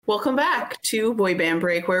Welcome back to Boy Band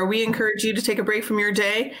Break, where we encourage you to take a break from your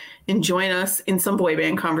day and join us in some boy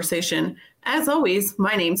band conversation. As always,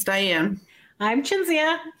 my name's Diane. I'm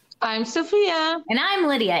Chinzia. I'm Sophia. And I'm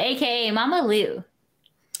Lydia, aka Mama Lou.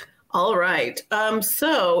 All right.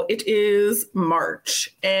 So it is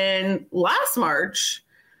March, and last March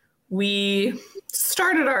we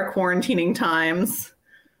started our quarantining times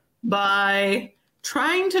by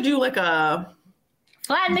trying to do like a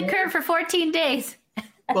flatten the curve for 14 days.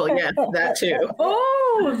 Well, yes, that too.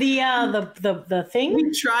 Oh, the thing.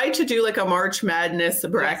 We tried to do like a March Madness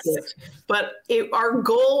bracket, yes. But our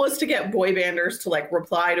goal was to get boy banders to like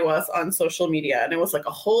reply to us on social media, and it was like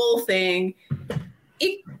a whole thing.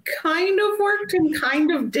 It kind of worked and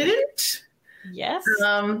kind of didn't. Yes.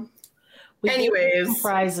 Anyways,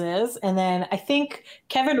 prizes, and then I think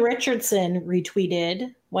Kevin Richardson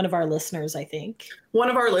retweeted one of our listeners. I think one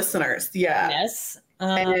of our listeners. Yeah. Yes.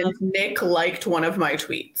 And Nick liked one of my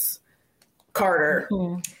tweets. Carter.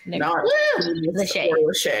 Nick. Not Lachey.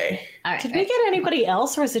 All right, did we get anybody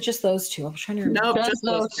else, or is it just those two? I'm trying to remember. No, just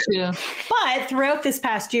those two. But throughout this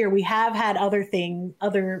past year, we have had other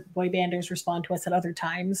boy banders respond to us at other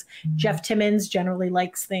times. Jeff Timmons generally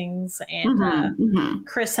likes things, and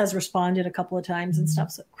Chris has responded a couple of times and stuff.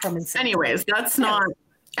 So Anyways, that's not...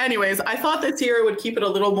 Anyways, I thought this year I would keep it a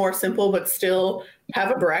little more simple, but still have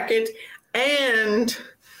a bracket. And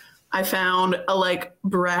I found a like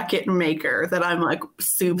bracket maker that I'm like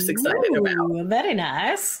super excited about. Very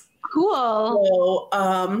nice. Cool.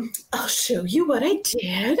 So I'll show you what I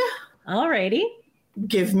did. Alrighty.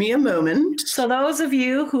 Give me a moment. So those of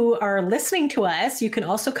you who are listening to us, you can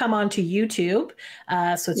also come onto YouTube.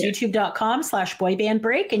 So it's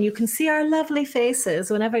youtube.com/boybandbreak, and you can see our lovely faces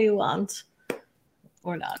whenever you want.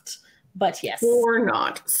 Or not. But yes. Or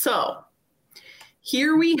not. So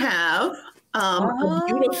here we have a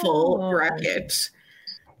beautiful bracket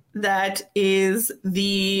that is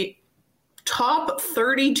the top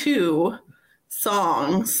 32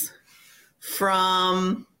 songs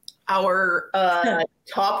from our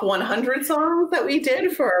top 100 songs that we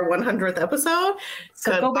did for our 100th episode.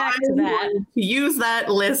 So go back to that. Use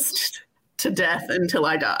that list to death until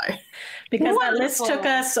I die. Because that list took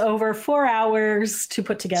us over 4 hours to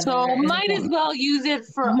put together. So might as well use it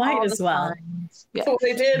for might as well. Yeah. So what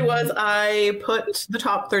I did was I put the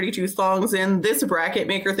top 32 songs in. This bracket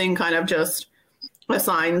maker thing kind of just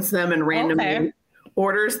assigns them and randomly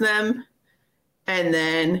orders them. And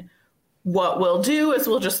then what we'll do is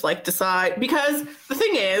we'll just like decide, because the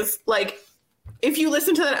thing is, like, if you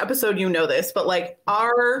listen to that episode, you know this, but like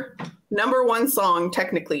our number one song,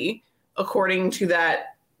 technically, according to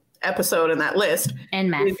that episode and that list,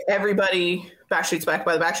 and math, is Everybody Backstreet's Back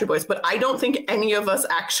by the Backstreet Boys. But I don't think any of us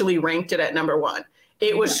actually ranked it at number one.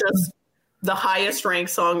 It was just the highest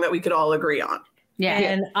ranked song that we could all agree on. Yeah.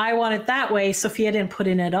 And I want it that way. Sophia didn't put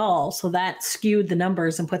in at all. So that skewed the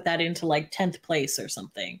numbers and put that into like 10th place or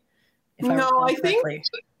something. I think,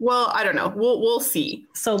 well, I don't know. We'll see.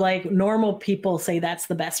 So like normal people say that's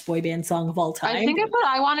the best boy band song of all time. I think I put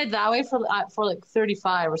I Want It That Way for like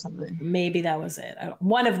 35 or something. Maybe that was it.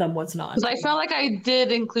 One of them was not. Because I felt like I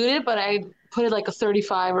did include it, but I put it like a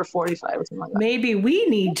 35 or 45 or something like that. Maybe we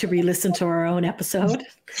need to re-listen to our own episode.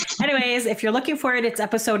 Anyways, if you're looking for it, it's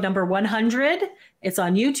episode number 100. It's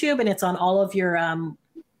on YouTube and it's on all of your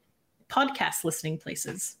podcast listening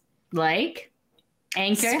places. Like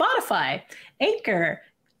Anchor, Spotify, Anchor,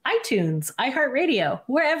 iTunes, iHeartRadio.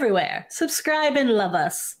 We're everywhere. Subscribe and love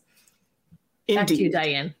us. Indeed. Back to you,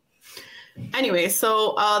 Diane. Anyway,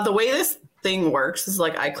 so the way this thing works is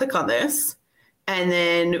like I click on this and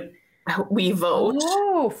then we vote.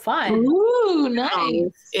 Oh, fun. Ooh,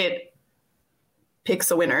 nice. It picks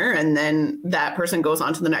a winner and then that person goes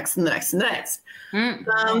on to the next and the next and the next.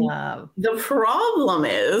 The problem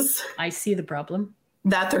is... I see the problem.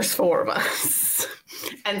 That there's 4 of us.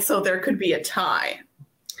 And so there could be a tie.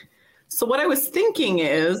 So what I was thinking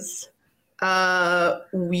is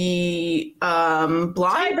we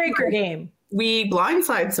tiebreaker game. We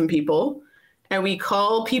blindside some people and we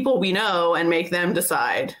call people we know and make them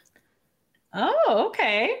decide. Oh,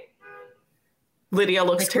 okay. Lydia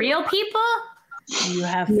looks like real people? You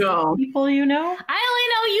have people you know? I only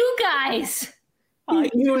know you guys.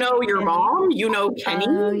 You know your mom. You know Kenny.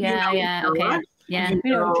 Oh, yeah, okay. Yeah. You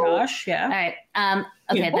know Josh, yeah. All right.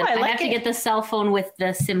 Okay, then I have to get the cell phone with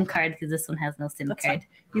the SIM card because this one has no SIM card. Fine.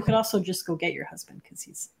 You could also just go get your husband because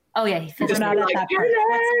he's... Oh, yeah. We're not at that part.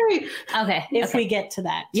 Okay. If we get to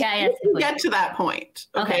that. Yeah. If we get to that point.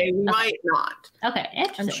 Okay. We might not. Okay.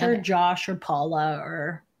 I'm sure Josh or Paula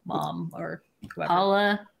or Mom or whoever.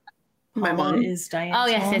 Paula. My mom is Diane's Oh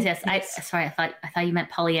yes, mom. yes. I thought you meant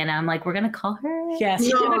Pollyanna. I'm like, we're gonna call her. Yes,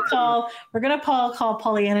 No. we're gonna call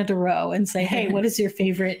Pollyanna DeRoe and say, hey, what is your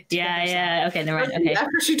favorite? Yeah. Okay, never mind. Okay.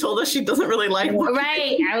 After she told us she doesn't really like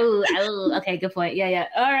Right. Oh. Okay, good point. Yeah.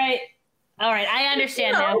 All right. I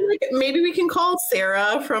understand now. like, maybe we can call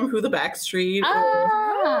Sarah from Who the Backstreet.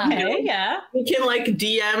 Ah. Okay, yeah. We can like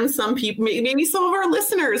DM some people. Maybe some of our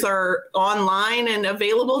listeners are online and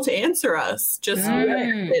available to answer us. Just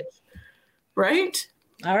right.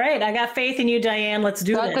 All right, I got faith in you, Diane. Let's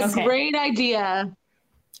do this. That's a great idea.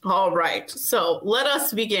 All right. So let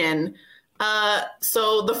us begin.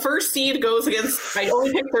 So the first seed goes against. I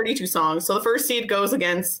only picked 32 songs. So the first seed goes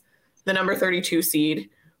against the number 32 seed,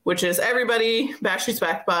 which is Everybody, Backstreet's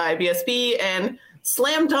Back by BSB, and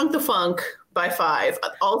Slam Dunk the Funk by 5.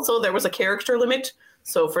 Also, there was a character limit.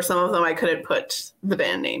 So for some of them, I couldn't put the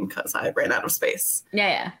band name because I ran out of space.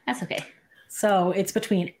 Yeah. That's okay. So it's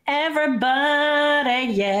between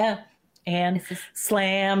Everybody, yeah, and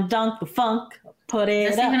Slam Dunk the Funk. Put it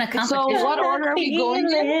Is this up. even a competition? So what order are we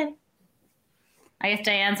going in? I guess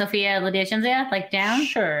Diane, Sophia, Lydia, Shinzia, like down?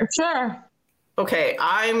 Sure. Sure. Okay,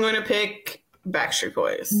 I'm going to pick Backstreet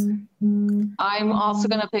Boys. I'm also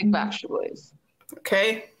going to pick Backstreet Boys.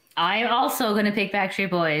 Okay. I'm also going to pick Backstreet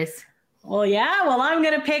Boys. Well, yeah. Well, I'm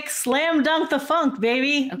gonna pick Slam Dunk the Funk,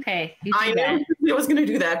 baby. Okay. I knew I was going to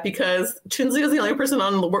do that because Chinzia is the only person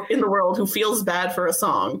in the world who feels bad for a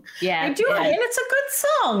song. Yeah. I do, yeah. and it's a good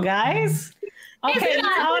song, guys. Okay,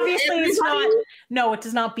 obviously it's not. No, it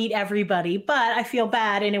does not beat Everybody, but I feel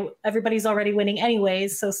bad, and everybody's already winning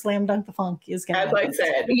anyways. So Slam Dunk the Funk is gonna. As I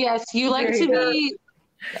said, Yes, you like to be.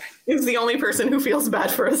 is the only person who feels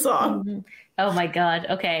bad for a song. Mm-hmm. Oh my God.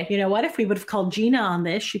 Okay. You know what? If we would have called Gina on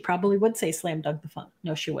this, she probably would say Slam Dunk the Funk.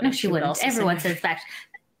 No, she wouldn't. No, she wouldn't. also Everyone say- says Backstreet.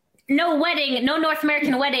 No wedding, no North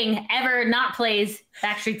American wedding ever not plays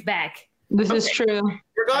Backstreet's Back. This is true.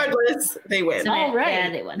 Regardless, they win. So All right. Yeah,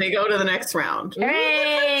 they won. They go to the next round.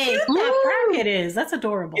 Hooray! That bracket is. That's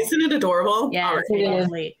adorable. Isn't it adorable? Yeah, All right. It is.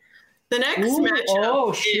 Lovely. The next Ooh, matchup.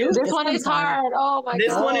 oh, shoot. is- This one is hard. Oh my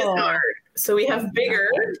This god. one is hard. So we have Bigger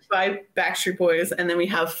by Backstreet Boys, and then we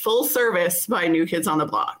have Full Service by New Kids on the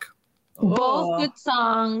Block. Both Oh. good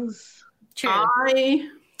songs. True.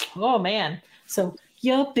 Oh man. So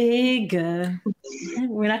you're bigger.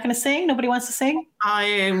 We're not gonna sing? Nobody wants to sing? I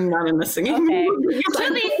am not in the singing. Okay. mood.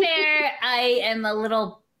 To be fair, I am a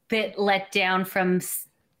little bit let down from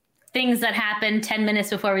things that happened 10 minutes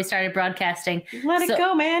before we started broadcasting. Let So- it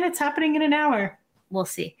go, man. It's happening in an hour. We'll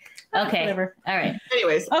see. Okay. Whatever. All right.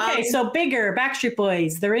 Anyways. Okay, so Bigger, Backstreet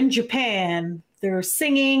Boys. They're in Japan. They're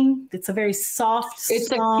singing. It's a very soft It's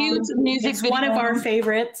song. a cute music It's video. one of our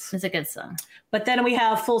favorites. It's a good song. But then we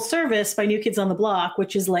have Full Service by New Kids on the Block,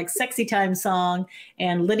 which is like sexy time song.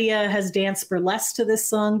 And Lydia has danced burlesque to this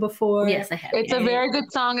song before. Yes, I have. It's a very good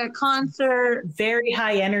song at concert. Very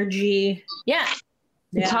high energy. Yeah.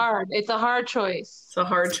 It's Yeah. hard. It's a hard choice. It's a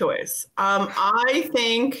hard choice. I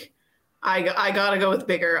think I gotta go with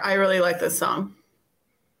Bigger. I really like this song.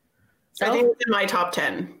 I think it's in my top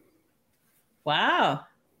 10. Wow.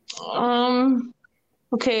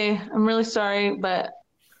 Okay, I'm really sorry, but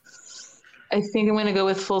I think I'm gonna go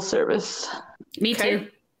with Full Service. Me Okay. too.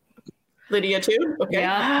 Lydia too? Okay.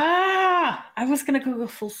 Yeah. I was gonna go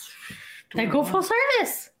full. Then go Full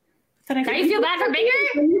Service. Then I Now you feel bad for Bigger?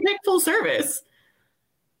 You pick Full Service.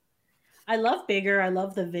 I love Bigger. I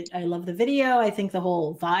love the video. I think the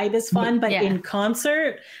whole vibe is fun. But Yeah. in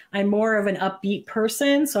concert, I'm more of an upbeat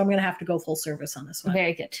person, so I'm gonna have to go Full Service on this one.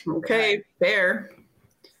 Very good. Okay, fair.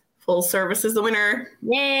 Full Service is the winner.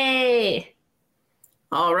 Yay.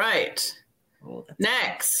 All right. Oh, that's-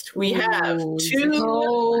 Next, we have Ooh, two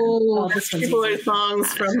Oh, this one's Backstreet Boys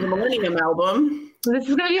songs from the Millennium album, this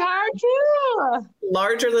is gonna be hard too.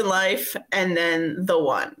 Larger Than Life, and then The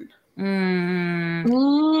One.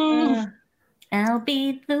 I'll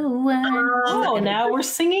be the one. Oh, now we're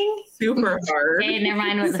singing. Super hard. Okay, never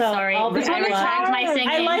mind. With the So, sorry. I'll be I the retract one. my singing.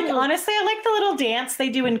 I like the little dance they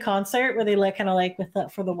do in concert where they like kind of like with the,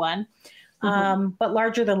 for the one. But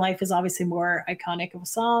Larger Than Life is obviously more iconic of a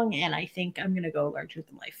song, and I think I'm gonna go Larger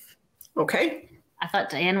Than Life. Okay. I thought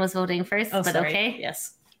Diane was voting first, Oh, but sorry. okay.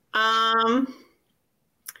 Yes.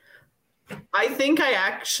 I think I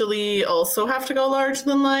actually also have to go Larger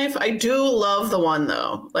Than Life. I do love The One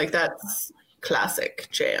though. Like that's classic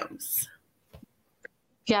jams.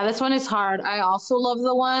 Yeah, this one is hard. I also love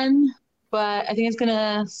The One, but I think it's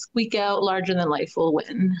gonna squeak out. Larger Than Life will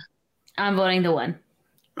win. I'm voting the one.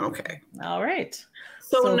 Okay. All right.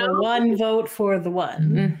 So, So no the one vote for the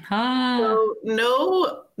one. so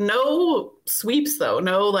no sweeps though.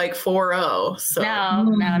 No like 4-0. So No,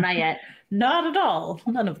 not yet. Not at all.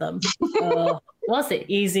 None of them. We'll see.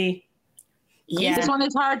 Easy. Yeah. This one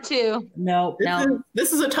is hard too. No.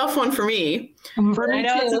 This is a tough one for me. I know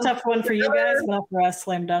it's a tough one for you guys, but not for us.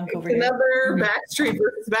 Slam dunk over here. Another Backstreet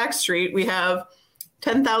versus Backstreet. We have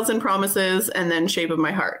 10,000 Promises and then Shape of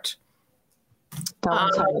My Heart.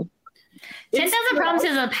 10,000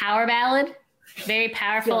 Promises is a power ballad. Very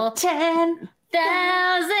powerful. 10,000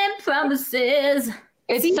 Promises.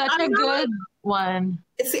 It's such a good one.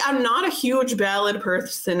 See, I'm not a huge ballad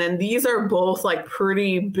person, and these are both like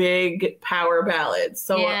pretty big power ballads.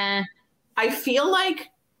 So yeah. I feel like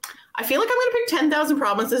I'm gonna pick 10,000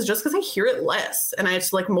 Promises just because I hear it less, and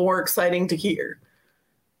it's like more exciting to hear.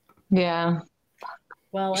 Yeah.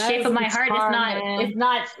 Well, Shape of My Heart is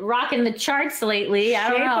not rocking the charts lately. I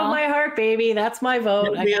don't know. Shape of My Heart, baby. That's my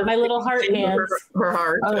vote. I got my little heart hands. Her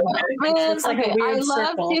heart. Looks like a weird I love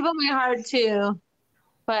circle. Shape of My Heart too.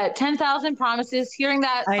 But 10,000 Promises, hearing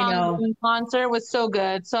that song in concert was so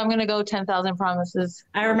good. So I'm going to go 10,000 Promises.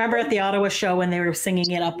 I remember at the Ottawa show when they were singing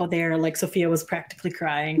it up there, like Sophia was practically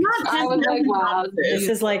crying. I was like, wow. This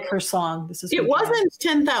is like her song. It wasn't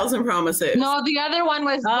 10,000 Promises. No, the other one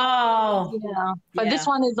was. But this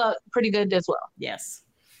one is pretty good as well. Yes.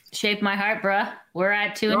 Shape My Heart, bruh. We're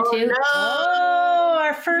at 2 and 2. No. Oh,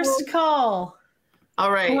 our first call. All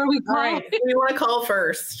right. Who are we calling? Who do you want to call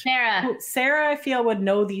first? Sarah, I feel, would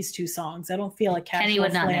know these two songs. I don't feel like Kenny Casual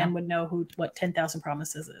would not Flan know. would know what 10,000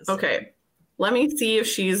 Promises is. Okay. Let me see if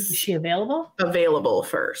Is she's she available? available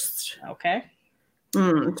first. Okay.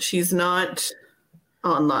 She's not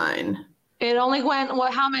online. It only went,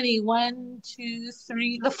 how many? 1, 2,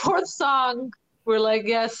 3. The fourth song. We're like,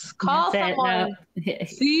 yes, call That's it, someone. no.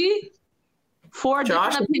 See? 4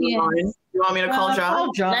 Josh, different opinions. you want me to call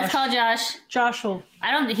Josh? Let's call Josh. Josh will.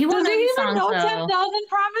 He won't Does know he these even songs know though. 10,000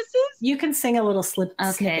 Promises? You can sing a little Okay.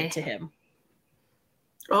 snippet to him.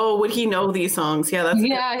 Oh, would he know these songs? Yeah, that's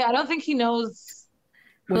Yeah, I don't think he knows.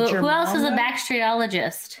 Who else is a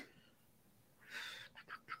Backstreetologist?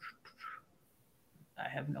 I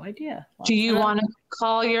have no idea. Do you want to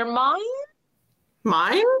call your mom?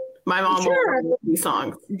 Mine? My mom won't know these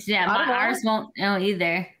songs. Yeah, ours won't know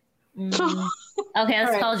either. Okay,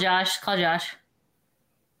 let's call Josh. Call Josh.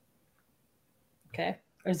 Okay.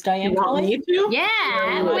 Is Diane You want calling? me to? Yeah,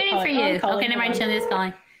 I'm waiting for you. calling, Okay, never mind. Shania's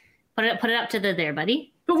calling. Put it up to there,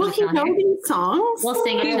 buddy. But will he know these songs? We'll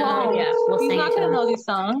sing it to He him. won't. Yeah, we'll He's sing not it to going to him. know these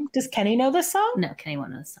songs. Does Kenny know this song? No, Kenny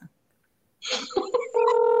won't know this song.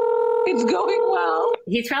 It's going well.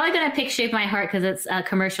 He's probably gonna pick "Shape My Heart" because it's a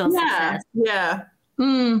commercial success. Yeah.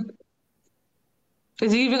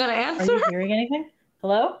 Is he even going to Are answer? you hearing anything?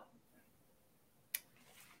 Hello?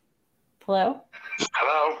 Hello?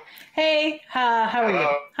 Hello. Hey, how are you?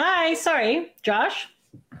 Hello. Hi, sorry. Josh?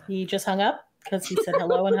 He just hung up because he said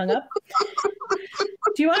hello and hung up.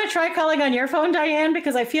 Do you want to try calling on your phone, Diane?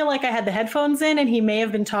 Because I feel like I had the headphones in and he may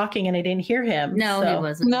have been talking and I didn't hear him. No, so. he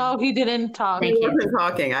wasn't. No, he didn't talk. Thank He you. wasn't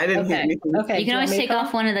talking. I didn't hear Okay. anything. Okay. You do can always want me to take call?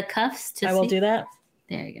 off one of the cuffs to I will see. do that.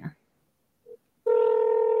 There you go.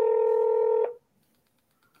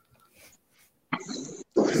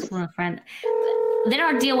 Just want a friend. They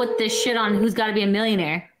don't deal with this shit on Who's Got to Be a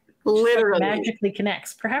Millionaire. Literally. Magically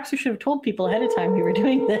connects. Perhaps we should have told people ahead of time we were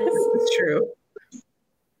doing this. It's true.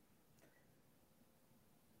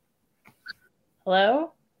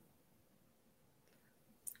 Hello?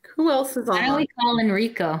 Who else is on? Why don't we call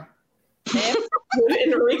Enrico? Would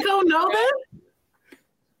Enrico know that?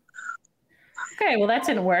 Okay, well that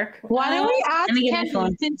didn't work. Why don't we ask Let me get my Kenny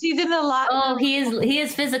phone. since he's in the lot? Oh, he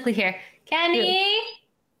is physically here. Kenny,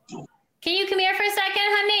 can you come here for a second,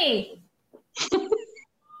 honey?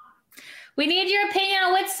 We need your opinion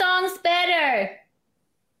on which song's better.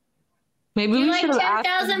 Maybe Do you we like should have asked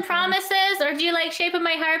 10,000 him. Promises or do you like Shape of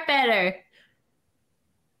My Heart better?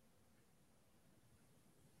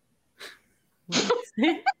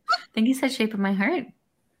 I think he said Shape of My Heart.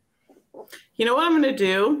 You know what I'm going to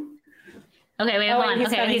do? Okay, wait, Oh, hold on. he's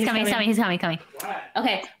Okay, coming, he's coming.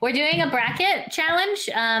 Okay, we're doing a bracket challenge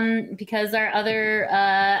because our other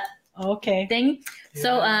Okay. thing.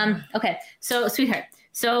 So, okay. So, sweetheart.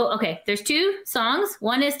 So, okay, there's 2 songs.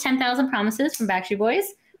 One is 10,000 Promises from Backstreet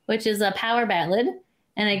Boys, which is a power ballad.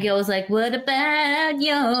 And it goes like, what about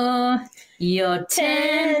your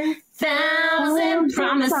 10,000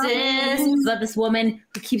 promises? It's about this woman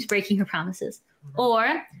who keeps breaking her promises.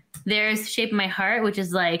 Or there's Shape of My Heart, which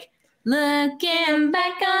is like, looking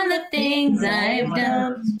back on the things I've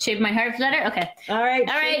done. Shape of My Heart's better? Okay. All right.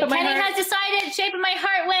 All right, Shape of My Kenny Heart. has decided Shape of My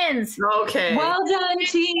Heart wins. Okay. Well done,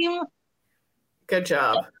 team. Good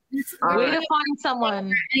job. All Way right. to find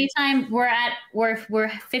someone. Anytime we're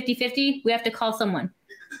 50-50, we have to call someone.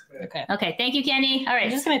 Okay. Okay, thank you, Kenny. All I'm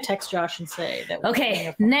right. just gonna text Josh and say that.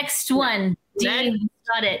 Okay, next one. Next. Dee,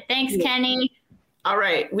 got it. Thanks, Kenny. All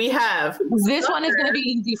right, we have This one is going to be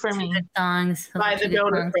easy for me. Songs. by the Good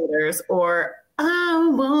Donut songs. Traders or I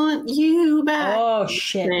Want You Back. Oh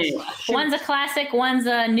shit. One's a classic, one's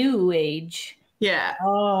a new age. Yeah,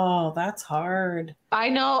 Oh, that's hard. I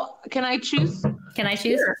know. Can I choose? Can I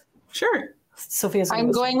choose? sure. Sophia's.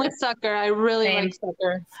 I'm going with Sucker. I really Same. like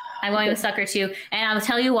Sucker. I'm going with Sucker too. And I'll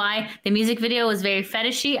tell you why. The music video was very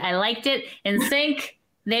fetishy. I liked it. In sync,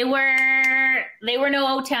 they were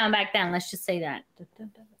no O-Town back then. Let's just say that.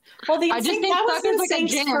 Well, the I just NSYNC, think that was Sucker's like a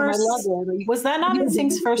NSYNC's jam. first. I love it. Was that not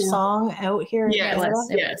NSYNC's first song out here? in Yeah, It Canada?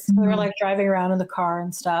 was. It yes. was. We were like driving around in the car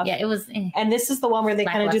and stuff. Yeah, it was. And this is the one where they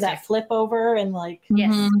kind of do that Lackluster. flip over and like.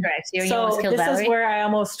 Yes, Mhm. correct. You So almost killed this Valerie. is where I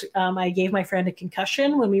almost I gave my friend a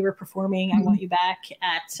concussion when we were performing "I Want You Back"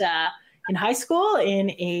 at in high school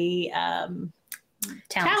in a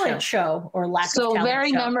talent show or lack of So talent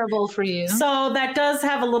very show. memorable for you. So that does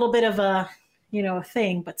have a little bit of a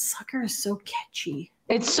thing, but Sucker is so catchy.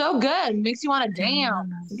 It's so good. Makes you want to dance.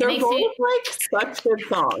 They're Makes both you- like such good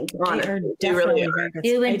songs. They are Honestly, they definitely really are. very good.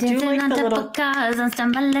 You I were do dancing like on the top little. of cars and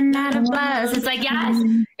stumbling out of bus. It's like, yes,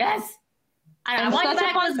 yes. I And Want You such a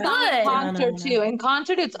Back fun was song in good. concert No. too. In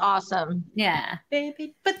concert, it's awesome. Yeah.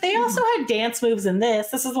 Baby, but they also had dance moves in this.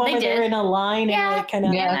 This is one They where they're did. in a line Yeah. and like kind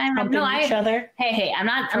of Yeah. pumping each other. Hey, I'm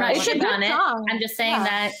not It's a shitting good on it. song. I'm just saying Yeah.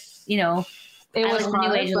 that, It I was like the new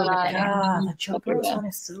hard, age a but little bit better. The Joker song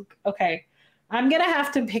is so. Okay, I'm gonna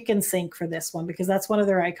have to pick NSYNC for this one because that's one of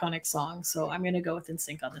their iconic songs. So I'm gonna go with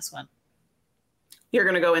NSYNC on this one. You're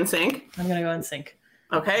gonna go in sync. I'm gonna go NSYNC.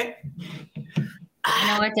 Okay.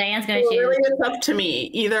 I know what Diane's going to Well, choose. really, it's up to me.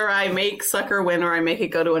 Either I make Sucker win or I make it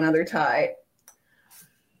go to another tie.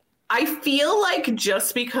 I feel like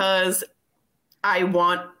just because I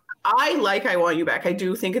Want You Back. I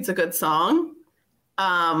do think it's a good song.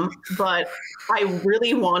 But I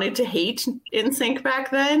really wanted to hate NSYNC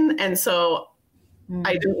back then. And so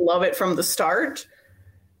I didn't love it from the start.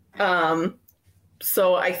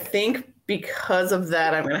 So I think because of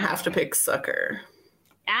that, I'm going to have to pick Sucker.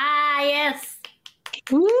 Ah, yes.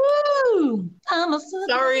 Woo! I'm a sucker.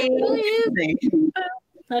 Sorry.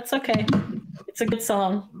 That's okay. It's a good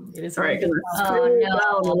song. It is a All right. good gonna song. Oh, scroll no.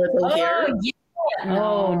 down a little here.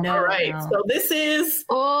 Oh, no. All right. no. So this is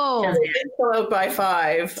Oh, followed by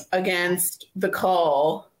 5 against The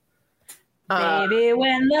Call. Baby,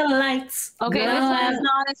 when the lights. okay. go This out. one's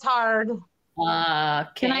not as hard. Okay.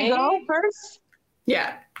 Can I go first?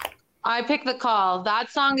 Yeah. I pick The Call. That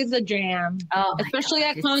song is a jam, Oh, my especially God,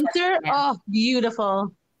 at it's such a concert. jam. Oh,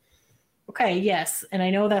 beautiful. Okay, yes. And I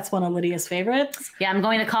know that's one of Lydia's favorites. Yeah, I'm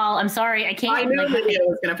going to call. I'm sorry. I can't. I knew like, Lydia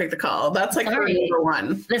was going to pick The Call. That's like her Sorry. number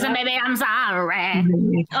one. Listen, baby, I'm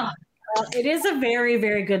sorry. Oh, It is a very,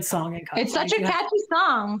 very good song in concert. It's such a You have- catchy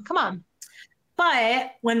song. Come on.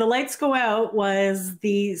 But When the Lights Go Out was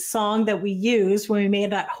the song that we used when we made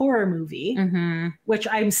that horror movie, mm-hmm, which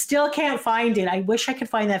I still can't find it. I wish I could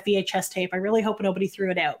find that VHS tape. I really hope nobody threw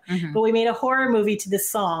it out. mm-hmm. But we made a horror movie to this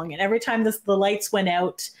song, and every time the lights went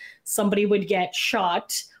out, somebody would get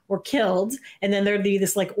shot or killed, and then there'd be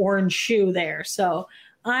this like orange shoe there. So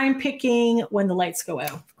I'm picking When the Lights Go Out.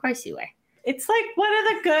 Of course you were. It's like one of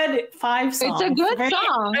the good 5 songs. It's a good Very-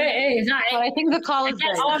 song, It's not. but I think The Call is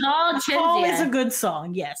Yes, good. Call The Call is a trivia. good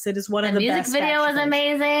song. Yes, it is one The of the music best. video was Backstreet Boys.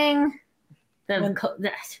 amazing. When-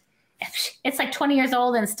 It's like 20 years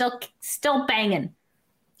old and still banging.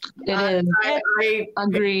 It is. I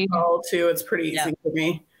Agreed. Call too. It's pretty easy Yeah. for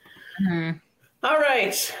me. Mhm. All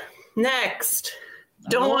right. Next.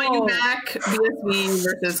 Don't Want You Oh. Back, BSV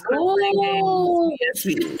versus Quit Ooh. Playing Games,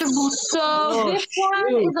 BSV. So Oh, this one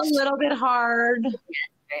shoot. is a little bit hard,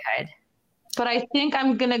 Very hard. but I think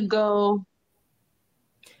I'm gonna go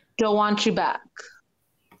Don't Want You Back.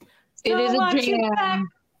 It Don't is Want a You Back. jam.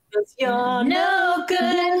 'Cause you're no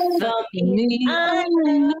good for me. I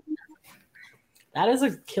know. That is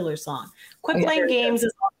a killer song. Quit Yeah. Playing Games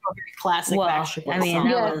is also a very classic Well, Backstreet Boys I mean, song.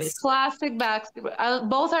 that Yes, classic Backstreet.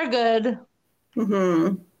 Both are good.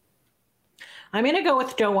 Mm-hmm. I'm going to go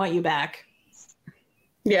with Don't Want You Back.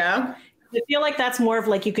 Yeah. I feel like that's more of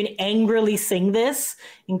like you can angrily sing this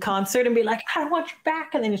in concert and be like, I want you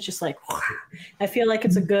back. And then it's just like, I feel like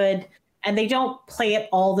it's a good, and they don't play it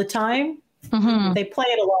all the time. Mhm. They play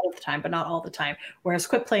it a lot of the time, but not all the time. Whereas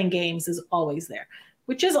Quit Playing Games is always there,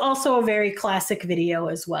 which is also a very classic video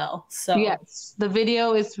as well. So Yes, the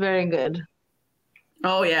video is very good.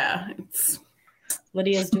 Oh, yeah. It's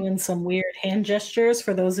Lydia's doing some weird hand gestures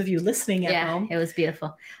for those of you listening at Yeah, home. it was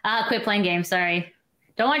beautiful. Quit Playing Games. Sorry.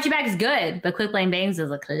 Don't Want You Back is good, but Quit Playing Games is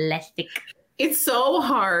a classic. It's so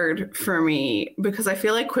hard for me because I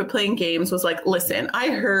feel like Quit Playing Games was like, listen, I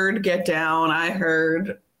heard Get Down. I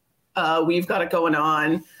heard We've Got It Going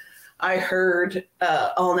On. I heard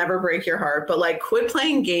I'll Never Break Your Heart. But like Quit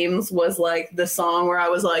Playing Games was like the song where I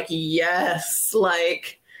was like, yes,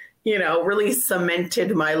 like, you know, really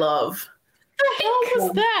cemented my love. What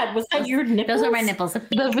was that? Was that your nipples? Those are my nipples. The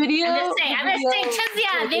video. I'm gonna say,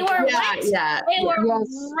 Chizia, they were wet. Yeah. They were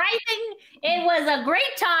Yes. writing. It was a great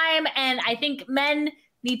time, and I think men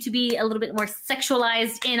need to be a little bit more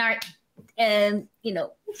sexualized in our,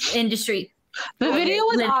 industry. The video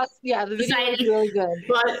was With awesome. Yeah, the video was really good.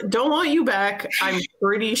 But Don't Want You Back, I'm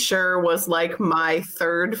pretty sure was like my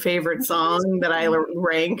third favorite song that I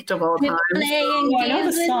ranked of all time. Playing I know the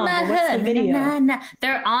games with song, my but what's the hood. video? Na, na, na.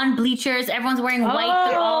 They're on bleachers. Everyone's wearing white.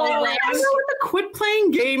 They're all wet. I know what the Quit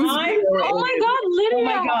Playing Games. I'm- video Oh is. my God, Lydia! Oh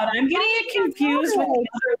my God, I'm getting it confused with the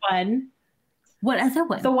other one. What other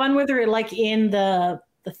one? The one where they're like in the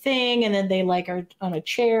thing and then they like are on a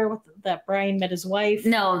chair with that Brian met his wife.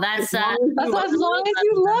 No, that's That's As Long As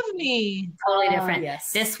You Love Me. totally different.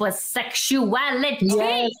 Yes. This was sexuality.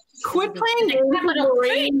 Yes. Quit Playing Games was the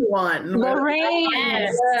rain one. The rain.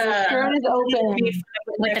 Yes. The skirt is open. With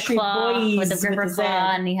the Backstreet claw, Boys with the gripper with the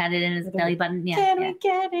claw, Z. and he had it in his belly button. Yeah, Can yeah. we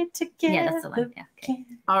get it together? Yeah, that's the one. Yeah. Okay.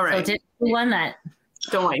 All So right. who won that?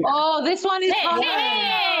 Don't want you. Oh, this one is Hey, hard.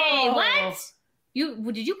 hey,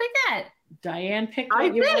 what? Did you pick that? Diane picked I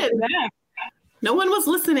what you did. wrote back. No one was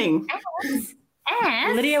listening.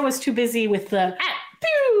 As Lydia was too busy with the Ah,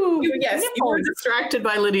 pew. Yes, you were distracted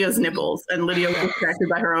by Lydia's nipples, and Lydia was distracted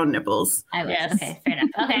by her own nipples. I was. Yes. Okay, fair enough.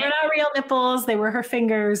 They Okay. were not real nipples. They were her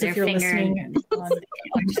fingers. Their if you're finger listening.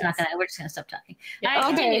 We're just gonna stop talking. All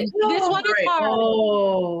right, Okay, continue. this one is Great. hard.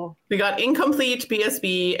 Oh, We got Incomplete,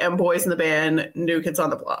 BSB, and Boys in the Band, New Kids on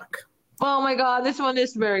the Block. Oh my God, this one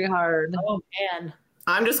is very hard. oh man.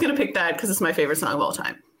 I'm just going to pick that because it's my favorite song of all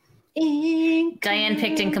time. Diane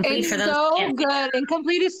picked Incomplete It's for those. so Yeah. good.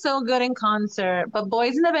 Incomplete is so good in concert, but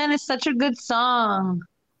Boys in the Band is such a good song.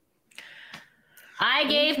 I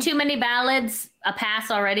gave Too Many Ballads a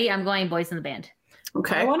pass already. I'm going Boys in the Band. I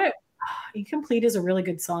Okay. want to. Incomplete is a really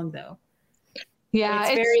good song though. Yeah,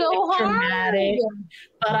 It's it's, very, so like, hard. dramatic.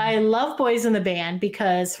 But I love Boys in the Band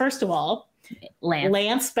because first of all, Lance.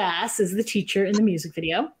 Lance Bass is the teacher in the music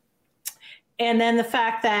video. And then the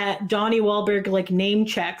fact that Donnie Wahlberg like name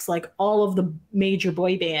checks like all of the major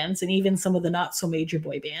boy bands and even some of the not so major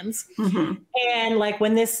boy bands. Mhm. And like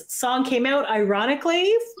when this song came out,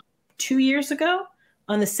 ironically, 2 years ago,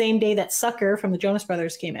 on the same day that Sucker from the Jonas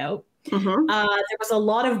Brothers came out, Mhm. there was a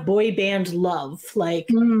lot of boy band love. Like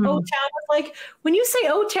Mm. O-Town was like, when you say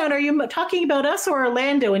O-Town, are you talking about us or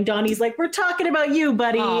Orlando? And Donnie's like, we're talking about you,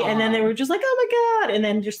 buddy. Aw. And then they were just like, oh my God. And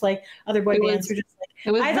then just like other boy It bands was- were just like, It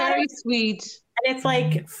was I thought very it sweet. and it's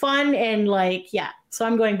like fun and like, yeah. So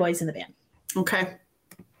I'm going Boys in the Band. Okay.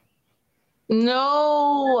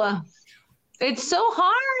 No, it's so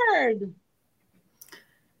hard.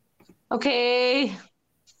 Okay,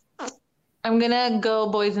 I'm gonna go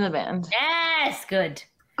Boys in the Band. Yes, good.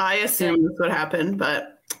 I assumed this would happen,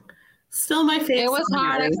 but still my favorite. It was song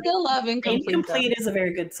hard. I ever. still love Incomplete. though. Incomplete is a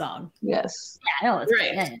very good song. Yes. Yeah, I know. It's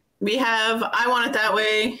Right. Yeah. We have I Want It That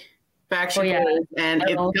Way, Backstreet Oh, yeah. Boys, and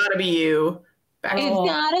It's Uh-oh. Gotta Be You. It's Oh.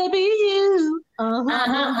 gotta be you.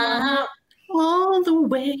 Uh-huh. All the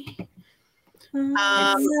way.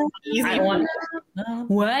 Easy. I want.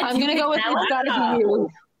 What? I'm gonna go with That It's one? gotta be you.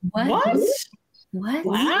 What? What? What?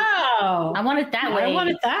 Wow. I want it that way. I want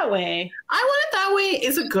it that way. I Want It That Way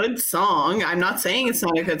is a good song. I'm not saying it's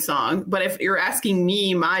not a good song, but if you're asking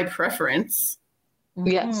me my preference,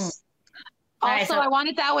 Yes. All right, Also, so- I Want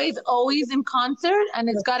It That Way is always in concert, and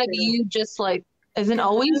it's gotta be you. Just like isn't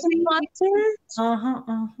always in concert.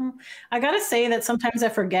 I gotta say that sometimes I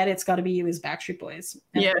forget It's Gotta Be You is Backstreet Boys.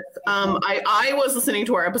 yes. I was listening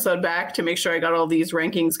to our episode back to make sure I got all these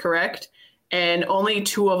rankings correct, and only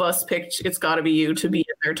 2 of us picked It's Gotta Be You to be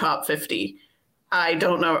in their top 50. I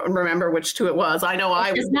don't remember which 2 it was. I know I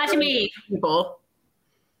It's was not to me. people.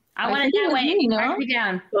 I I want it think it that was way. me, no? Mark me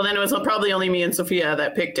down. So then it was probably only me and Sophia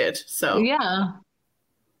that picked it. So Yeah.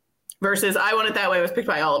 versus I Want It That Way was picked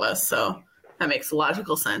by all of us. So that makes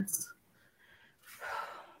logical sense.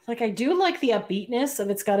 Like I do like the upbeatness of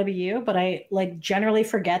It's Gotta Be You, but I like generally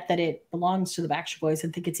forget that it belongs to the Backstreet Boys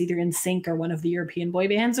and think it's either in sync or one of the European boy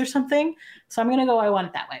bands or something. So I'm gonna go I Want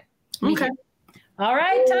It That Way. Okay. All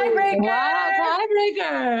right, tiebreaker. Wow,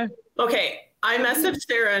 tiebreaker. Okay. I messaged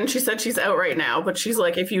Sarah and she said she's out right now, but she's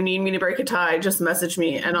like, if you need me to break a tie, just message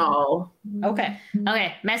me and I'll. Okay.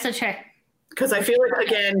 Okay, message her. Because I feel like,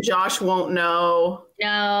 again, Josh won't know.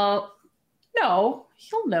 No. No,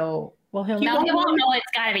 he'll know. Well, he'll No, he won't know it's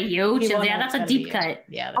gotta be you. He won't Yeah, know that's it's a gotta be deep you. cut.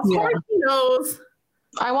 Yeah, Of that's course he knows.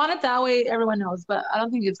 I want it that way. Everyone knows, but I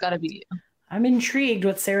don't think it's got to be you. I'm intrigued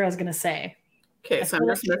what Sarah's gonna say. Okay, so I'm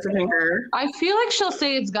just messaging her. I feel like she'll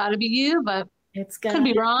say it's got to be you, but It's could gonna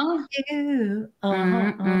be wrong. you.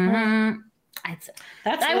 That's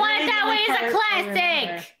I Want It That Way is a part I remember.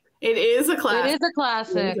 classic. It is a It classic. is a It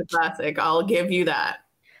classic. is a classic. I'll give you that.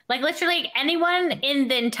 Like literally anyone in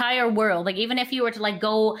the entire world, like even if you were to like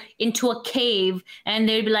go into a cave and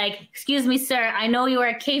they'd be like, "Excuse me, sir, I know you are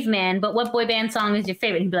a caveman, but what boy band song is your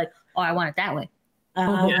favorite?" He'd be like, "Oh, I Want It That Way."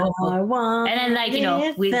 I want And then like, you know,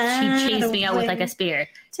 it she that chased me out with like way. a spear.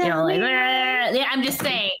 You know, like yeah, I'm just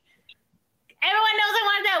saying. Everyone knows I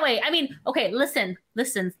Want It That Way. I mean, okay, listen.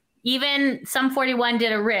 Even Sum 41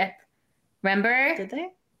 did a rip. Remember? Did they?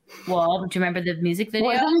 Well, do you remember the music video?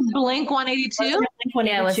 Wasn't Blink 182? Blink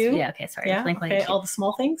Yeah, it was. 182? Yeah, okay, sorry. Yeah. Blink Okay. 182. All the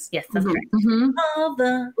small things. Yes, that's Mhm. correct. Mm-hmm. All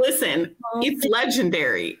the. Listen, it's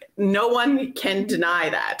legendary. No one can deny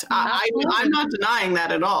that. I'm not denying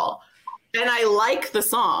that at all. And I like the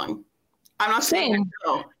song. I'm not saying Same.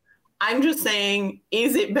 no. I'm just saying,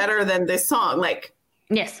 is it better than this song? Like,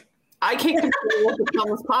 Yes. I can't control what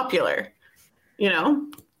becomes popular. You know?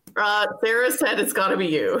 Sarah said it's got to be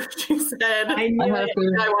you. She said, I I knew had it. a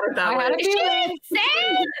feeling. I want it that I way. had a She feeling.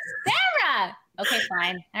 said Sarah. Okay,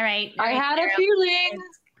 fine. All right. I had a Sarah. feeling.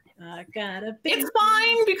 I got a big. It's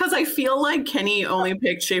fine because I feel like Kenny only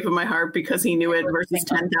picked Shape of My Heart because he knew it versus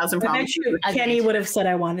 10,000 I bet Promises. you Kenny would have said,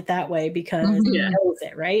 "I want it that way" because Mhm. he Yeah. knows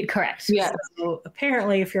it, right? Correct. Yeah. So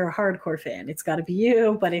apparently, if you're a hardcore fan, it's got to be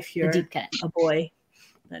you. But if The you're deep cut. a boy,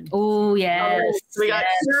 then Oh yes. We got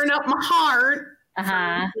Turn Up My Heart,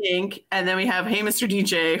 Uh-huh. Pink, and then we have Hey Mr.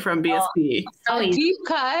 DJ from BSP. So A easy. deep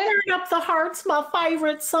cut. "Turn Up the Heart's" my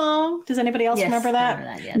favorite song. Does anybody else Yes, remember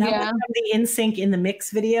that? yes. That Yeah. was from the NSYNC in the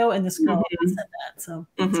mix video, and this girl said that. So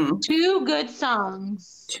Mhm. 2 good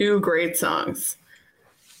songs. 2 great songs.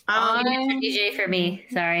 DJ for me.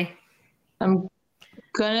 Sorry. I'm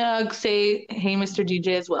gonna say Hey Mr.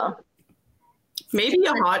 DJ as well. Maybe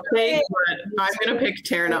a hot take, but I'm going to pick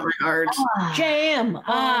Tearing Up My Heart. jam all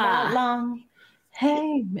night long.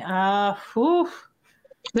 Hey, whew.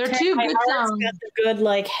 They're Tear 2 My good Heart's songs. got the good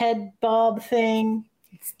like head bob thing.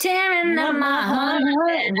 It's tearing up my heart.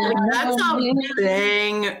 That's a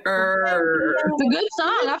banger. It's a good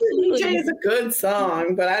song, DJ absolutely. is a good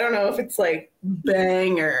song, but I don't know if it's like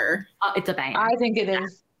banger. Oh, it's a banger. I think it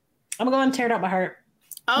is. I'm going tearing up my heart.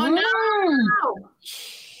 Oh no.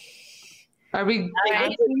 Are we?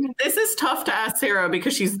 right. This is tough to ask Sarah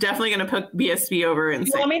because she's definitely going to put BSB over and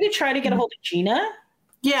You want say, me to try to get a hold of Gina?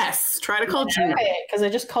 yes, try to call Gina. Because I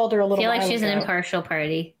just called her a I little feel like while she's an ago. impartial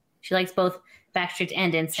party. She likes both Backstreet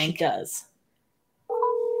and She NSYNC. does.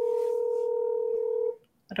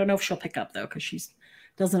 I don't know if she'll pick up though, because she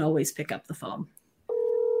doesn't always pick up the phone.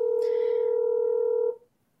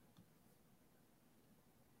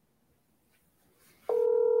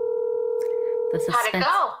 The suspense.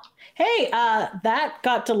 Hey, that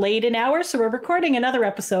got delayed an hour, so we're recording another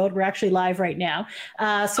episode. We're actually live right now.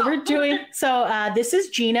 This is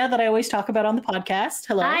Gina that I always talk about on the podcast.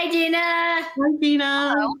 Hello. Hi, Gina. Hi,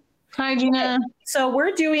 Gina. Hi, Gina. So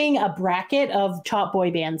we're doing a bracket of top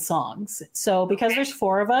boy band songs. So because there's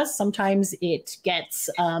 4 of us, sometimes it gets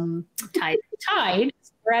tied.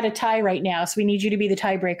 We're at a tie right now, so we need you to be the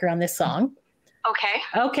tiebreaker on this song. Okay.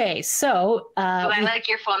 Okay, so Do I like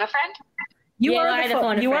your phone a friend? you Yeah, are the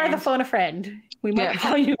phone. You are the phone a friend. We might Yeah.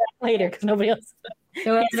 call you back later because nobody else.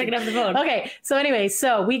 No one's picking up the phone. Okay, so anyway,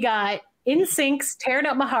 so we got NSYNC's "Tearing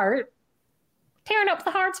Up My Heart." "Tearing Up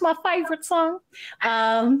the Heart's" my favorite song.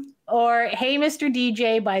 Or "Hey Mr.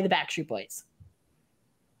 DJ" by the Backstreet Boys.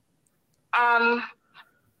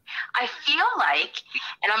 I feel like,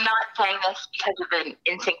 and I'm not saying this because of an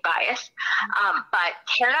NSYNC bias, but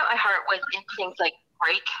 "Tearing Up My Heart" was NSYNC's like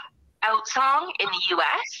breakout song in the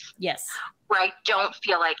U.S., Yes. where I don't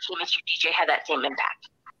feel like Hey Mr. DJ had that same impact.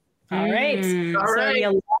 All right. Mm. All So right. you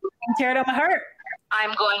lock in "Tearing Up My Heart."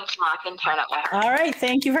 I'm going to lock in "Tearing Up My Heart." All right.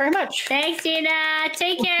 Thank you very much. Thanks, Gina.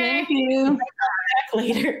 Take care. Thank you. Back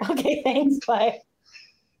later. Okay. Thanks. Bye.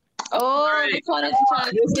 Oh, right. this one is fun.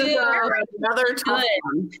 This is another tough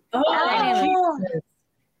one. Oh,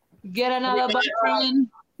 Get another boyfriend.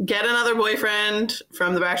 Get Another Boyfriend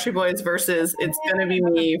from the Backstreet Boys versus It's Gonna Be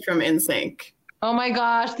Me from NSYNC. Oh my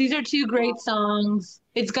gosh, these are 2 great songs.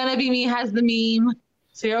 It's Gonna Be Me has the meme.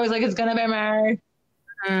 So you're always like, it's gonna be me.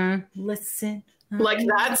 listen. Like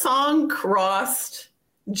that song crossed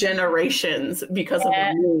generations because of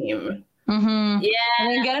the meme. Mm-hmm. Yeah. And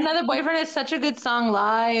then Get Another Boyfriend is such a good song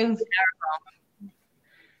live.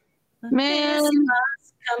 Man.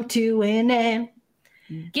 Come to an end.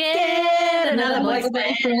 Get another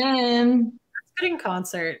boyfriend. It's good in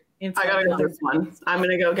concert. I gotta go this one. I'm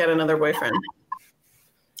gonna go get another boyfriend.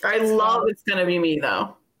 I love It's Gonna Be Me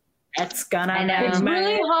though. It's gonna. I know. It's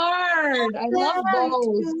really hard. I love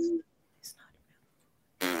both.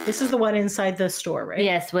 This is the one inside the store, right?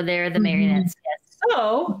 Yes, well, they're the marionettes. Yes.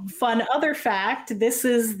 So, fun other fact, this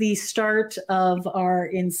is the start of our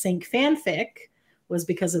NSYNC fanfic was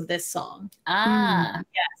because of this song. Ah.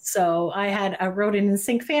 So I wrote an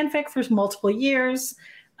NSYNC fanfic for multiple years.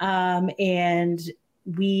 And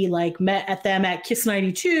we like met at them at Kiss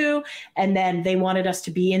 92, and then they wanted us to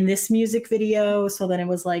be in this music video. So then it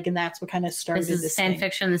was like, and that's what kind of started This is fan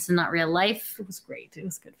fiction. This is not real life. It was great. It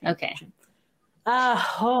was good. Fan Okay. fiction.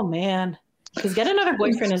 Oh man. Because Get Another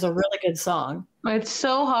Boyfriend is a really good song. It's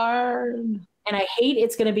so hard. And I hate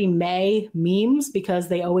It's Gonna Be May memes because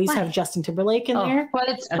they always have Justin Timberlake in there. But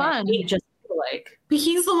it's And I fun. hate Justin Timberlake. But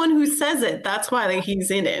he's the one who says it. That's why he's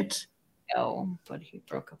in it. No, but he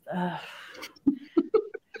broke up.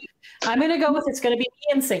 I'm gonna go with It's Gonna Be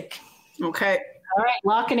Me and Sync. Okay. All right,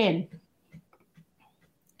 locking in.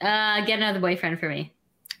 Get another boyfriend for me.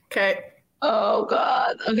 Okay. Oh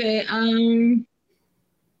God. Okay.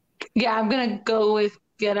 Yeah, I'm gonna go with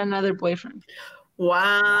Get Another Boyfriend.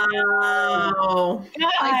 Wow.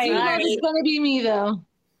 I feel like It's Gonna Be Me though.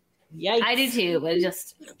 Yikes. I do too, but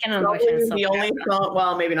just get another Probably boyfriend. is so the only song,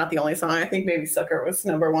 well, maybe not the only song. I think maybe Sucker was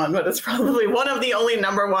number one, but it's probably one of the only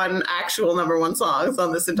actual number one songs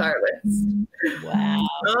on this entire list. Wow.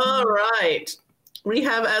 All right. We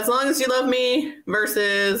have As Long As You Love Me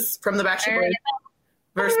versus From the Backstreet Boys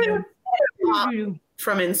versus Pop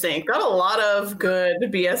from NSYNC. Got a lot of good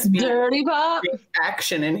BSB Dirty Pop.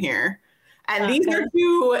 action in here. And these are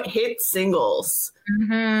two hit singles.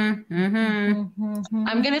 Mm-hmm. Mm-hmm.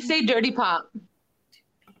 I'm gonna say Dirty Pop.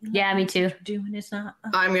 Yeah, me too. Doing it's not.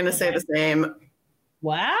 I'm going to say the same.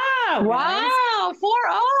 Wow. guys. Wow,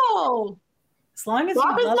 4-0. As long as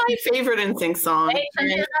Pop you is love my favorite NSYNC song. Wait,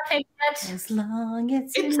 something's not taking it. As long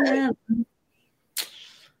as It's you love.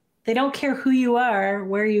 They don't care who you are,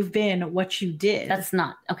 where you've been, what you did. That's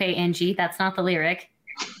not okay, Angie. That's not the lyric.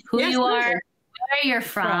 Who Yes, you it are, is. where you're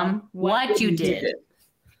from, what you did.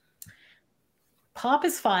 Pop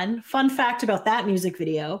is fun. Fun fact about that music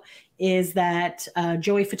video is that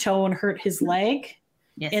Joey Fatone hurt his leg.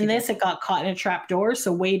 Yes, In you this, it got caught in a trap door.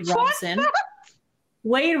 So Wade Robson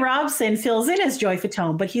fills in as Joey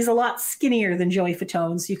Fatone, but he's a lot skinnier than Joey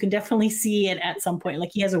Fatone. So you can definitely see it at some point.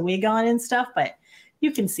 Like he has a wig on and stuff, but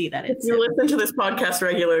you can see that If it's you listen to this podcast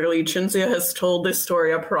regularly, Chinzia has told this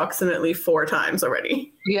story approximately 4 times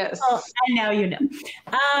already. Yes. well, and now you know.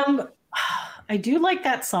 I do like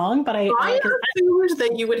that song, but I assumed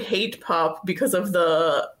that you would hate Pop because of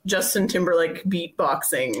the Justin Timberlake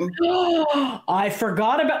beatboxing. I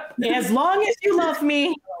forgot about As Long As You Love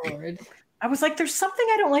Me. Lord. I was like, there's something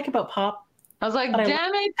I don't like about Pop. I was like, But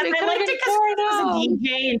damn it. I liked it because Chris was a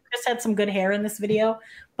DJ and Chris had some good hair in this video.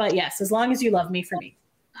 But yes, As Long As You Love Me for me.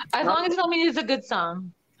 As Long As You Love Me is a good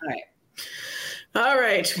song. All right. All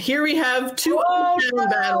right, here we have two ocean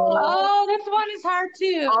battles. Oh, this one is hard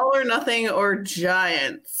too. All or Nothing or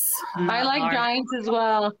Giants. I like Giants as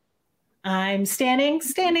well. I'm standing.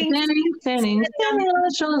 Standing on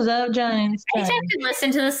the shoulders of Giants. I just have to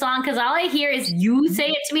listen to the song because all I hear is you say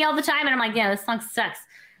it to me all the time, and I'm like, yeah, this song sucks.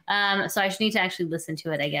 So I just need to actually listen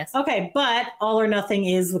to it, I guess. Okay, but All or Nothing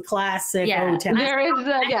is the classic. Yeah. Ode to There is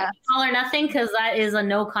All or Nothing because that is a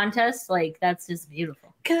no contest. Like that's just beautiful.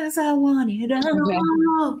 Cause I want it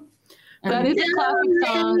all. That is a classic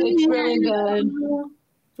song. It's really good.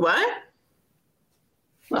 What?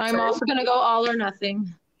 I'm also gonna go All or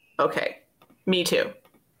Nothing. Okay, me too.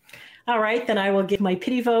 All right, then I will give my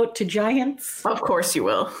pity vote to Giants. Of course you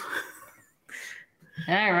will.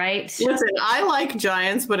 All right. Listen, I like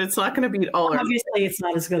Giants, but it's not going to beat All or Nothing. Obviously, it's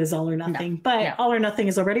not as good as All or Nothing, but no. All or Nothing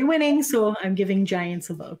is already winning, so I'm giving Giants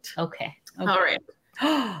a vote. Okay. All right.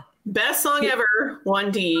 Best song ever,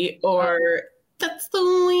 1D, or That's the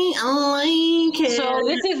Way I Like It. So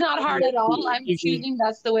this is not hard at all. I'm Easy. choosing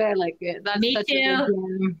That's the Way I Like It. That's Me such too. a good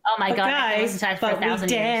one. Oh my But god, I guys, listened to that for but we 1,000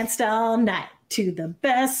 years. danced all night to the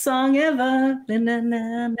best song ever. Na, na,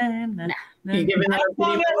 na, na, na, na. You giving that Best a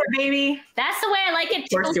song pity vote? ever, baby. That's the way I like it. Of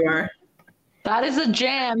course you are. That is a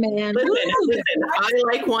jam, man. Listen, I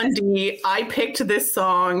like 1D. I picked this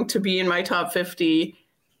song to be in my top 50.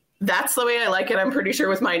 That's the way I like it. I'm pretty sure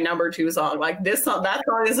was my number 2 song. Like this song, that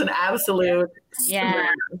song is an absolute Yeah.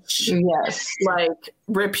 smash. Yes. Like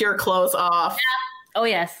rip your clothes off, Oh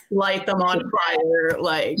yes. light them on fire.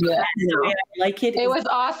 Like Yeah. you know. I like it. It was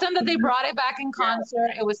awesome that they brought it back in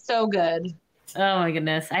concert. It was so good. Oh my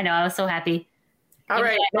goodness. I know. I was so happy. All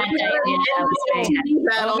right.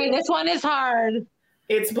 Okay, this one is hard.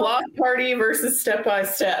 It's Block Party versus Step by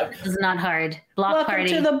Step. This is not hard. Block Welcome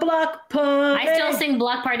Party. to the block party. I still sing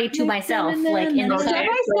Block Party to myself, like in the Okay. Step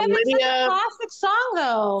by so Step is such Lydia- a classic song,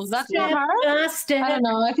 though. That's not hard. I don't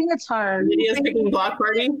know. I think it's hard. Lydia's picking Block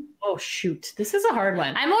Party. Oh shoot, this is a hard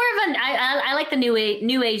one. I'm more of an I like the new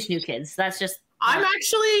age new kids. That's just I'm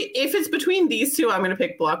actually, if it's between these two, I'm going to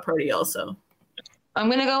pick Block Party also. I'm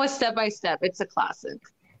gonna go with Step by Step. It's a classic.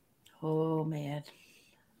 Oh man.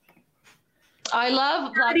 I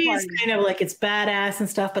love Block Party is Party. kind of like it's badass and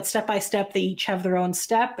stuff, but Step by Step, they each have their own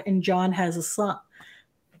step, and John has a song.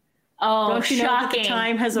 oh Don't you know that the shocking.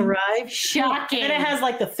 time has arrived? Shocking. And it has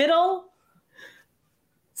like the fiddle.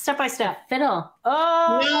 Step by Step. Fiddle.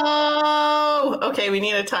 Oh, No. Okay, we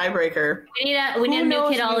need a tiebreaker. We need a new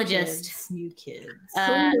kidologist. New kids. Who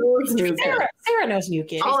knows New Kids? Sarah knows new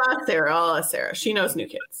kids. I'll ask Sarah. She knows New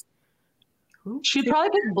Kids. She'd probably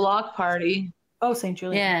pick Block Party. Oh, St.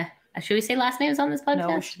 Julian. Yeah. Should we say last names on this podcast?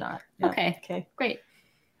 No, we should not. Yeah. Okay. Great.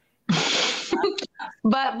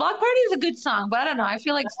 But Block Party is a good song, but I don't know. I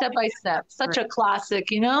feel like Step by Step, such a classic,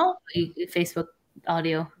 you know? Facebook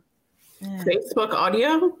audio. Yeah. Facebook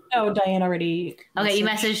audio? Oh, Diane already. Okay, you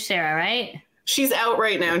messaged. messaged Sarah, right? She's out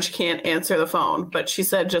right now and she can't answer the phone, but she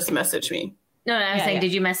said just message me. No, I'm Yeah, saying, yeah.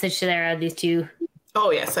 did you message Sarah these two?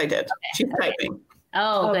 Oh, yes, I did. She's typing.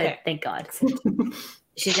 Oh, Okay. good. Thank God.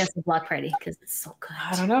 She's gonna say Block Party because it's so good.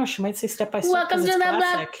 I don't know. She might say Step by Step. Welcome 'cause to it's the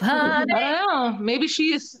classic. Block Party. I don't know. Maybe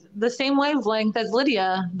she's the same wavelength as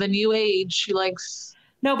Lydia, the new age. She likes.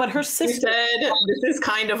 No, but her She sister. said this is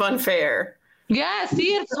kind of unfair, Yeah,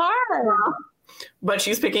 see, it's hard. but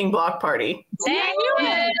she's picking Block Party. Thank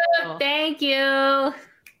you. Thank you.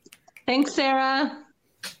 Thanks, Sarah.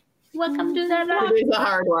 Welcome to the Block. It is a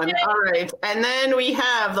hard one. All right. And then we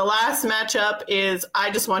have the last matchup is I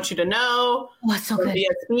Just Want You to Know Oh, it's so from good.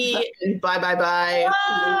 BSB and Bye Bye Bye.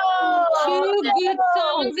 Two good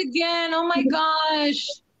songs again. Oh my gosh.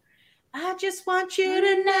 I just want you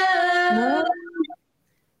to know.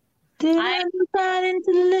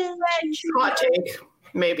 Hot take,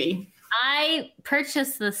 maybe. I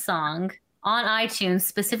purchased this song on iTunes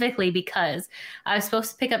specifically because I was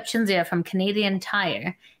supposed to pick up Chinzia from Canadian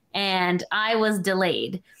Tire and I was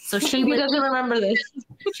delayed. So she Who doesn't remember this?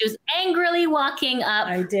 she was angrily walking up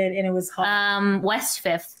I did, and it was hot. West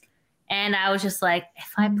 5th. And I was just like,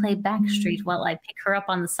 if I play Backstreet while I pick her up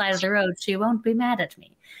on the side of the road, she won't be mad at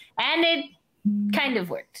me. And it kind of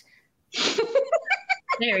worked.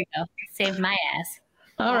 There we go. Saved my ass.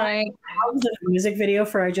 All right. That was a music video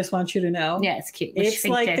for "I Just Want You to Know." Yeah, it's cute. What you It's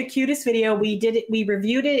think like there? the cutest video. We did it. We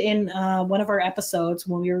reviewed it in one of our episodes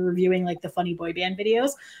when we were reviewing like the funny boy band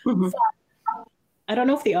videos. Mhm. I don't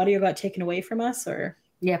know if the audio got taken away from us or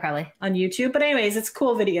Yeah, probably. on YouTube, but anyways, it's a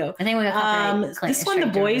cool video. I think we got copyright This one, the strike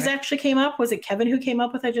or boys whatever. actually came up. Was it Kevin who came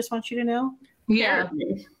up with "I Just Want You to Know"? Yeah.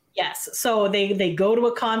 Yes. So they go to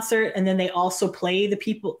a concert and then they also play the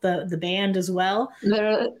people the band as well.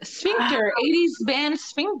 The Sphincter, 80s band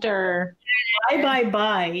Sphincter. Bye Bye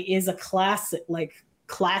Bye is a classic.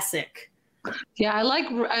 Yeah, I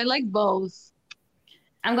like both.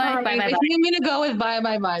 I'm going All with right, Bye Bye I Bye. think I'm gonna go with Bye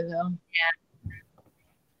Bye Bye though.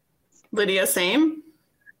 Lydia, same.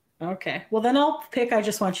 Okay. Well, then I'll pick "I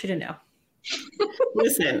Just Want You to Know."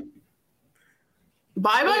 Listen.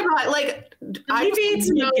 Bye Bye Bye. Like, I Maybe it's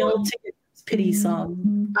just a know- guilt pity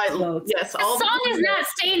song. So yes, The all song is not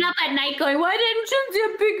staying up at night going, why didn't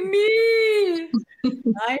you pick me?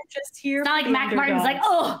 I'm just here. It's not for like the Mac Martin's like,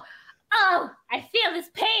 underdogs. I feel this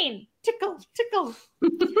pain. Tickle, tickle. Bye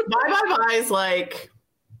Bye Bye is like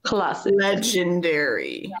Classic.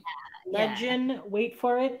 legendary. Legend. Wait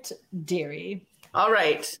for it. Dairy. All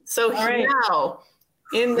right. So All right. now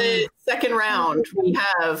in the second round, we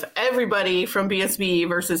have everybody from BSB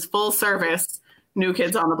versus Full Service New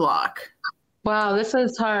Kids on the Block. Wow, this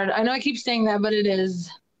is hard. I know I keep saying that, but it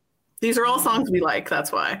is. These are all songs we like.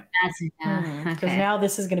 That's why. Because Okay. now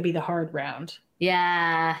this is going to be the hard round.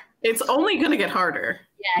 Yeah. It's only going to get harder.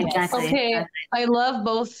 Yeah, Yes. exactly. Okay, I love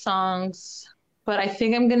both songs, but I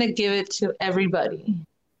think I'm gonna give it to Everybody.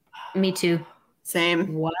 Me too.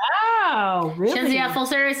 Same. Wow. Really? Shinzia Full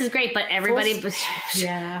Service is great, but everybody.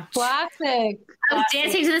 Yeah. Classic. I was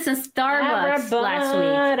dancing to this in Starbucks last week.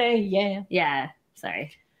 Everybody, yeah. Yeah.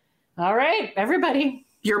 Sorry. All right, everybody.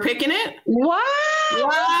 You're picking it? Wow.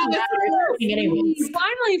 Wow. Anyways.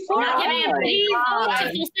 Finally, four. Can I please vote to Full I'm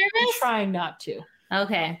Service? trying not to.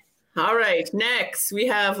 Okay. All right. Next, we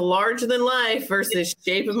have Larger Than Life versus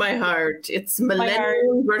Shape of My Heart. It's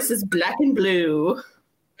Millennium versus Black and Blue.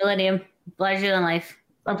 Millennium. Larger than life.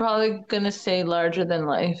 I'm probably gonna say Larger Than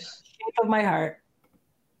Life. Shape of My Heart.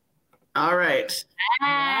 All right.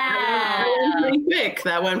 That went pretty quick.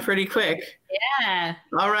 That went pretty quick. Yeah.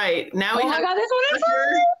 All right. Now we Oh my have god, this one is Sucker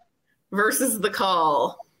hard. versus The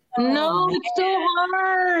Call. No, it's so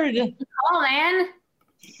hard. Oh man.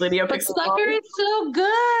 Lydia But picks The Call. Sucker is so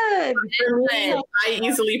good. For me, I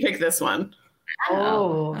easily pick this one.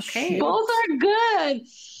 Oh, okay. Both are good.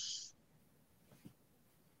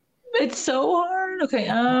 It's so hard. Okay.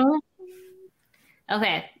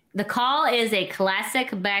 Okay. The Call is a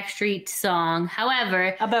classic Backstreet song.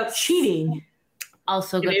 However, about cheating.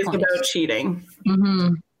 also It good is point. about cheating. Mm-hmm.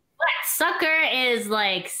 But Sucker is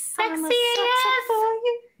like sexy I'm a AF. sucker for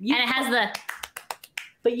you. You And it has the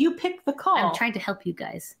But you picked The Call. I'm trying to help you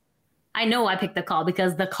guys. I know I picked The Call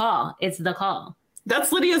because The Call. It's The Call.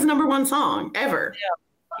 That's Lydia's #1 song ever.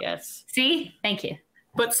 Yes. See? Thank you.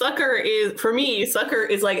 But Sucker is, for me, Sucker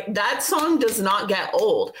is like, that song does not get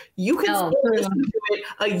old. You can No. still listen to it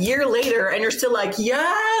a year later and you're still like,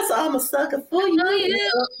 yes, I'm a sucker for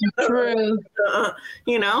you. True.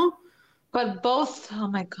 You know? But both, oh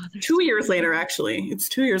my god. they're 2 years later, actually. It's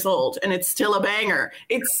 2 years old and it's still a banger.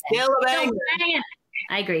 It's still a banger.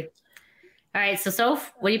 I agree. All right. So,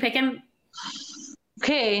 Soph, what are you picking?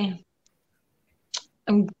 Okay.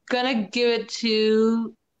 I'm gonna give it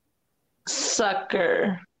to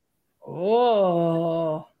Sucker.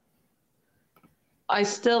 Oh. I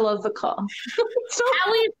still love The Call. So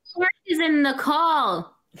Howie Sparks is in The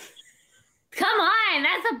Call. Come on.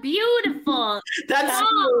 That's a beautiful. That's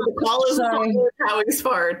Oh, the Call is sorry. how he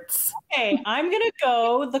farts. Okay, I'm gonna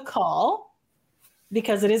go The Call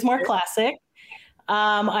because it is more classic.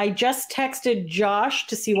 I just texted Josh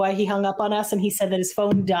to see why he hung up on us, and he said that his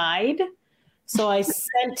phone died. So I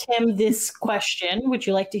sent him this question. Would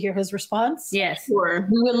you like to hear his response? Yes. Sure.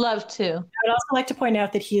 we would love to. I would also like to point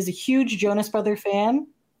out that he is a huge Jonas Brother fan,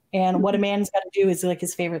 and What a Man's Got to Do is like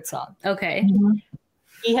his favorite song. Okay.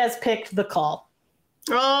 He has picked The Call.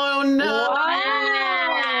 Oh, no.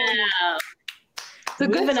 Wow. It's a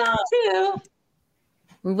good Moving song on. too.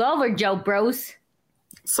 Move over, Joe Bros.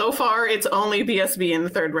 So far, it's only BSB in the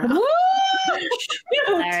third round.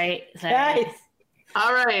 All right. Sorry. Guys,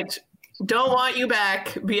 All right. Don't Want You Back,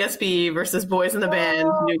 BSB versus Boys in the Band,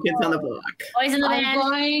 New Kids on the Block. Boys in the I'm Band.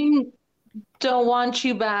 going Don't Want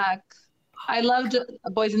You Back. I loved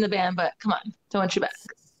Boys in the Band, but come on, Don't Want You Back.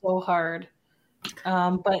 so hard.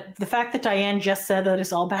 But the fact that Diane just said that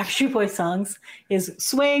it's all Backstreet Boys songs is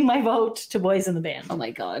swaying my vote to Boys in the Band. Oh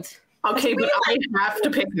my God. Okay, but I have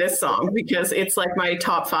to pick this song because it's like my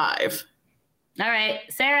top 5. All right.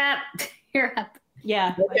 Sarah, you're up.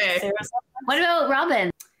 Yeah. Okay. Sarah's What about Robin?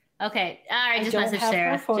 Okay. All right. I Just don't message have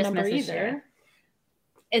Sarah. her phone Just number message either. Sarah.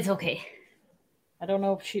 It's okay. I don't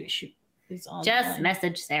know if she is on. Just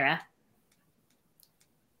message Sarah.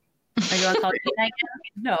 Or you want to call me again?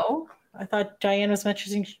 No, I thought Diane was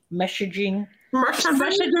messaging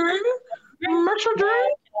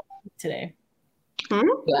today.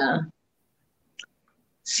 Yeah.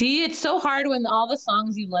 See, it's so hard when all the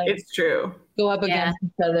songs you like It's true. go up Yeah. against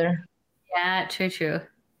each other. Yeah, true.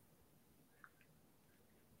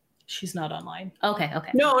 She's not online. Okay.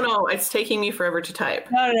 No, it's taking me forever to type.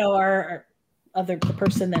 No. Our the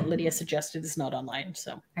person that Lydia suggested is not online.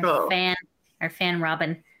 So Oh. Our fan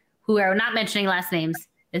Robin, who are not mentioning last names,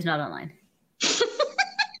 is not online.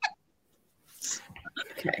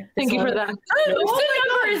 Okay. Thank you for that. Oh my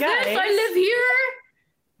God, is this? guys. I live here.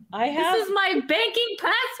 I have. This is my banking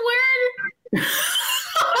password.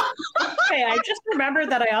 Okay, I just remembered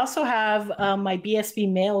that I also have my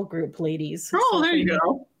BSB mail group, ladies. Oh, So there if you we-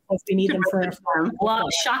 go. If we need them for. Well,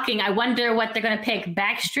 shocking. I wonder what they're going to pick.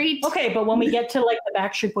 Backstreet? Okay, but when we get to like the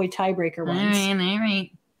Backstreet Boy tiebreaker All ones,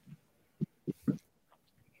 right.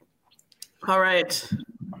 All right.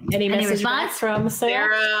 any message response? back from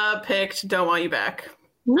Sarah? Sarah picked Don't Want You Back.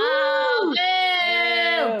 Oh,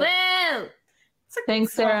 Boo. boo! Boo!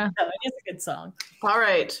 Thanks, Sarah. Oh, it is a good song. All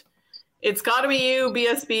right. It's Gotta Be You,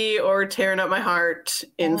 BSB, or Tearing Up My Heart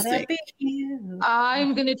in Gotta sync. be you.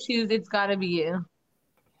 I'm gonna choose It's Gotta Be You.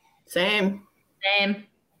 Same. Same.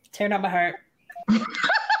 Tearing up my heart.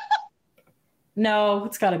 No,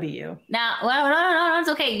 it's gotta be you. No, no, it's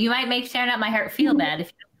okay. You might make tearing up my heart feel bad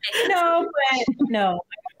if you No, but no.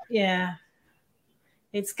 Yeah.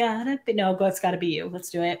 It's gotta be it's gotta be you. Let's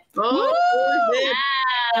do it. Oh,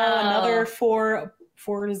 Another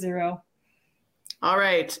 4-0. all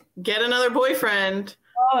right. Get Another Boyfriend.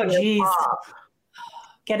 Oh jeez.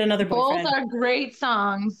 Get another Both boyfriend. are great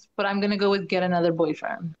songs, but I'm gonna go with Get Another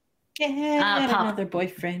Boyfriend. Get Pop. another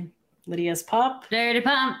boyfriend. Lydia's pop. Dirty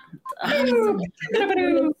pump. Tough. That's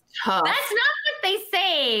not what they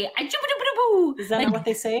say. woo. Is that Like, not what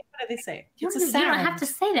they say? What do they say? It's a you sound. don't have to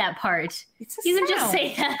say that part. It's a You can just sound.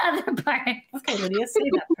 say that other part. Okay, Lydia, say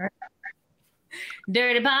that part.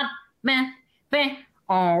 Dirty pop, man, man.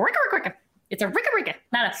 Oh, ricka, ricka, ricka. It's a ricka, ricka,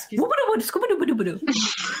 not a whoop-a-doo, scoopa-doo-ba-doo-ba-doo.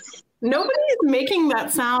 Nobody is making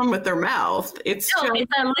that sound with their mouth. It's No, just,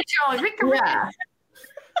 it's a literal ricka, ricka. yeah,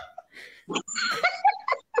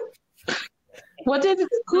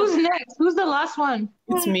 Who's next? Who's the last one?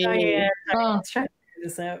 it's me. Diane. Oh. Let's try to figure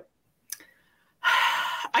this out.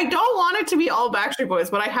 I don't want it to be all Backstreet Boys,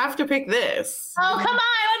 but I have to pick this. Oh, come on.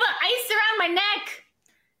 What about ice around my neck?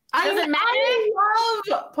 Doesn't matter. I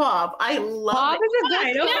love pop. I love Pop it. is a good I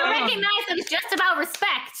You don't gotta song. recognize that it's just about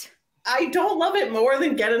respect. I don't love it more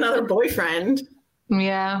than Get Another Boyfriend.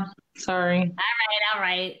 Yeah, sorry. All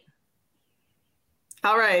right.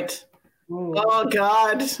 All right. Ooh. Oh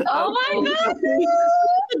God. Oh my God.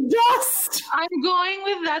 Dust. I'm going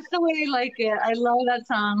with That's the Way I Like It. I love that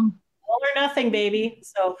song. All or Nothing, baby.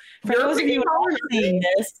 So for You're those of you picking who All or are seeing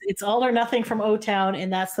this, it's All or Nothing from O-Town,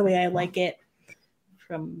 and That's the Way I Like It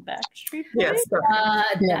from Backstreet Boys. Yes.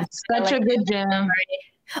 Yes, such a good jam.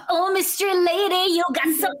 Oh, Mr. Lady, you got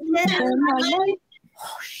something.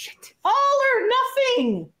 Oh, shit. All or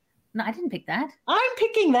Nothing. No, I didn't pick that. I'm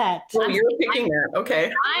picking that. Oh, you're picking that. Okay.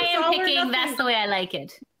 I It's am all or picking nothing. That's the Way I Like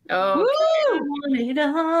It. Oh. Want it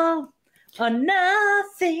all or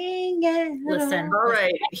nothing at Listen. all. All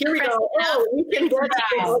right. Here we go. Oh,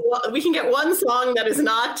 we can get one song that is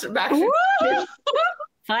not Backstreet Boys.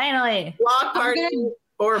 Finally. Block Party Okay.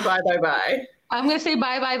 or Bye Bye Bye. I'm going to say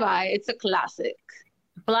Bye Bye Bye. It's a classic.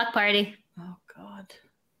 Block party. Oh God,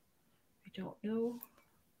 I don't know.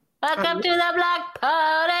 Welcome to the block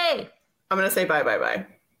party. I'm gonna say Bye Bye Bye.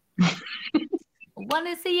 Want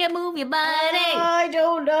to see you move your body. I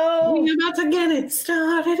don't know. We're about to get it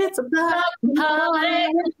started. It's a block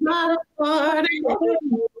Party. party.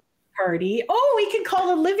 Party. Oh, we can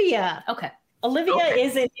call Olivia. Okay. Olivia Okay.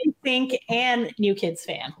 is an NSYNC and New Kids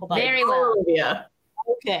fan. Hold on. Very well. Olivia.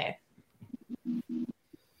 Okay.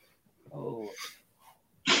 Oh.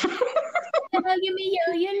 Give me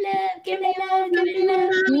your love. Give me love. Give me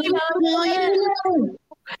love. Give me love.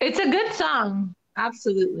 It's a good song.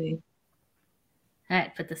 Absolutely. All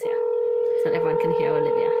right, put this here so that everyone can hear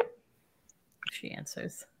Olivia. She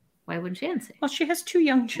answers. Why wouldn't she answer? Well, she has 2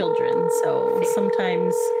 young children, so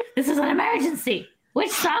sometimes. This is an emergency.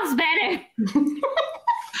 Which song's better?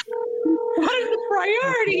 What is the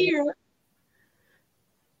priority here?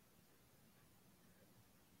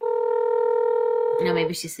 No,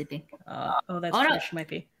 maybe she's sleeping. Oh, that's Oh, no. true. She might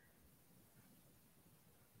be.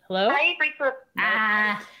 Hello? Hi, Rachel.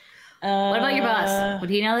 What about your boss? Would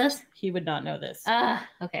he know this? He would not know this.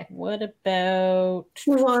 Okay. What about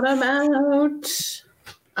What about?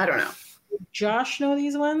 I don't know. Josh? Know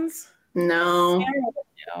these ones? No.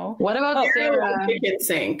 No. What about Oh, Sarah? Pick and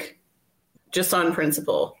sync. Just on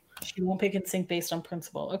principle. She won't pick and sync based on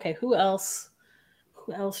principle. Okay, who else?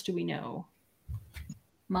 Who else do we know?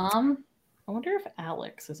 Mom, I wonder if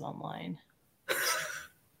Alex is online.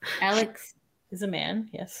 Alex, Is a man,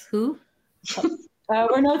 yes. who?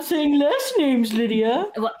 We're not saying last names, Lydia.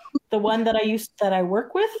 What? The one that I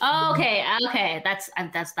work with. Oh, okay. That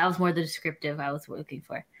was more the descriptive I was looking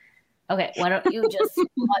for. Okay, why don't you just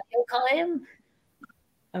audio call him?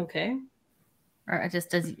 Okay, Or just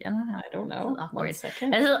does I don't know. I don't know. Awkward. 1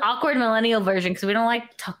 second. This is an awkward millennial version because we don't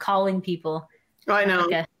like calling people. I know.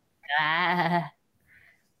 Okay. I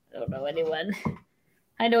don't know anyone.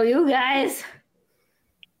 I know you guys.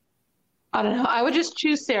 I don't know. I would just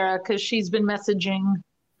choose Sarah because she's been messaging.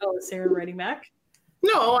 Oh, is Sarah writing back?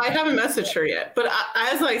 No, I haven't messaged her yet. But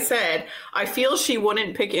as I said, I feel she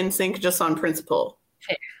wouldn't pick NSYNC just on principle.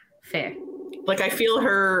 Fair. Like, I feel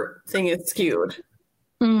her thing is skewed.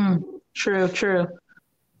 True.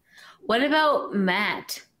 What about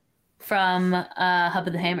Matt from Hub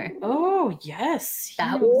of the Hammer? Oh yes.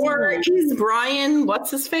 That Or is Brian,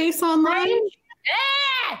 what's his face online?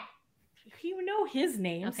 Ah! You know his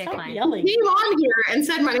name. Okay, Stop fine. yelling. He came on here and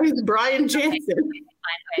said, my name is Brian Jansen.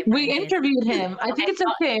 We interviewed him. I think it's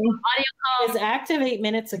okay. Audio Is active 8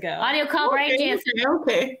 minutes ago. Audio call Brian Jansen.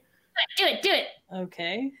 Okay. Do it.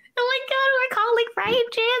 Okay. Oh my God, we're calling Brian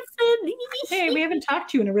Jansen. Hey, we haven't talked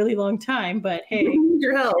to you in a really long time, but hey. Need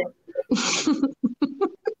your help. Do you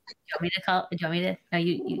want me to call? Do you want me to? No,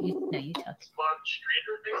 you talk.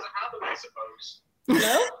 Stranger things have happened, I suppose.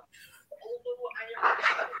 Hello?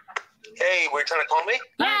 Hey, were you trying to call me?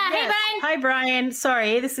 Yeah, hey Yes. Brian. Hi, Brian.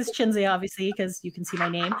 Sorry, this is Chinze, obviously, because you can see my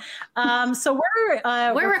name. So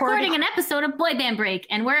We're recording an episode of Boy Band Break,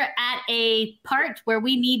 and we're at a part where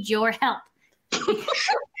we need your help.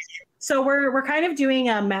 So we're kind of doing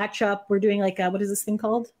a matchup. We're doing like what is this thing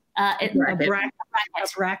called? a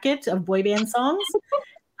bracket of boy band songs.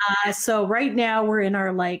 So right now we're in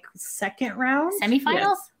our like second round,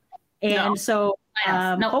 Semifinals? and so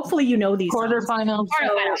No. hopefully you know these songs. Quarterfinals.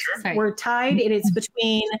 Sorry. We're tied, and it's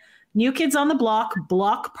between New Kids on the Block,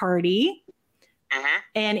 Block Party,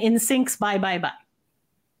 and NSYNC's Bye Bye Bye.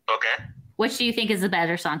 Okay. Which do you think is the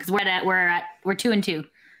better song? Because we're 2-2.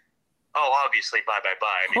 Oh, obviously, Bye Bye Bye.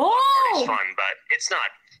 I mean, Block Party's fun, but it's not.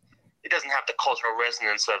 It doesn't have the cultural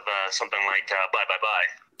resonance of something like Bye Bye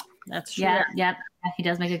Bye. That's true. Yeah, he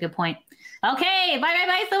does make a good point. Okay, Bye Bye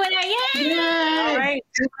Bye's the winner. Yay! All right,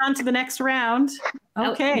 move on to the next round.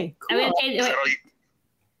 Okay, Are we cool. okay? Is that all you,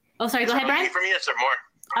 Oh, sorry. Go is ahead, that all Brian. you need from me? Is there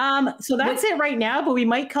more? So that's it right now, but we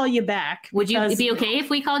might call you back. Would you because- be okay if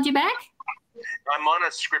we called you back? I'm on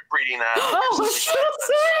a script reading. Oh, so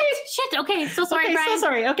sorry. Shit. Okay, so sorry, Okay, Brian. so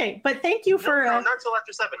sorry. Okay, but thank you for. No, not until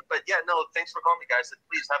after 7. But yeah, no, thanks for calling me, guys.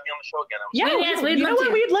 Please have me on the show again. Yeah, Yes, you we'd know love what?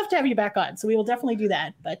 to. We'd love to have you back on, so we will definitely do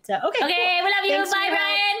that. But okay. Okay, we love you. Thanks for Bye, your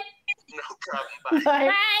Brian. No problem. Cool. Bye.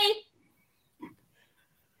 Bye. Bye.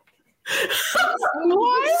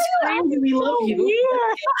 Why do we love you?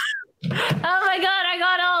 Oh my god, I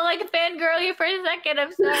got all like fangirly for a second.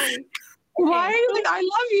 I'm sorry. Why are you like, I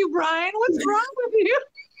love you, Brian? What's wrong with you?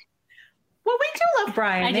 Well, we do love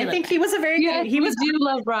Brian. I do I love think he was a very Yes, good. He was. do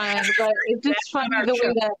love Brian, but it's just funny the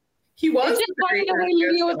way that He was. it's just funny the way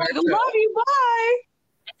Lydia was like, love you, bye.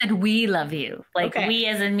 I said we love you. Like Okay. we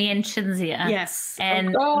as in me and Shinzia. Yes.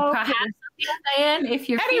 And Oh, okay. perhaps Diane, if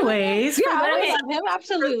you're feeling Anyways, Yeah, I Okay. love him,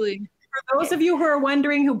 absolutely. for those of you who are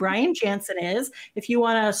wondering who Brian Jansen is, if you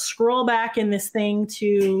want to scroll back in this thing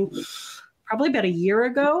to probably about a year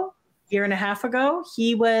and a half ago,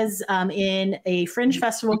 he was in a Fringe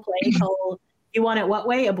Festival play called You Want It What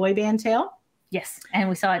Way? A Boy Band Tale. yes, and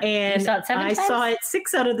we saw it. And we saw it 7 I times? saw it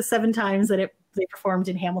 6 out of the 7 times that they performed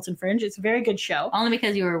in Hamilton Fringe. It's a very good show. Only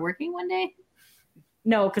because you were working one day.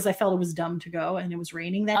 No, because I felt it was dumb to go and it was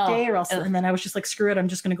raining that Oh, day, or else, oh. and then I was just like, screw it, I'm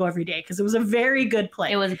just going to go every day because it was a very good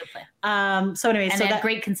play. It was a good play, So anyway, and so they had that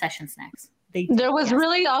great concession snacks. There was yes.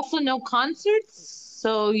 really also no concerts,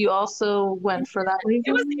 so you also went for that reason.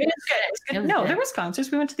 It was good. It was good. It was No, good. there was concerts.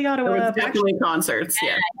 We went to the There Ottawa. was definitely concerts.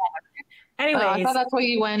 Yeah. Anyways, I thought that's why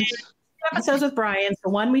you went. episodes with Brian. So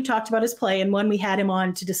one we talked about his play, and one we had him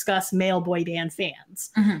on to discuss male boy band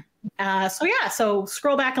fans. Mhm. So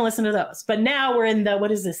scroll back and listen to those. But now we're in the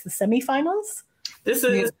what is this? The semifinals? This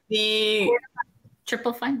is the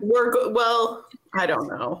Triple fine. well, I don't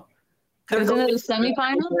know. Was it the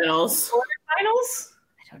semifinal? Finals. Finals?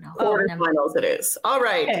 I don't know. Quarterfinals it is. All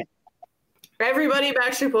right. Okay. Everybody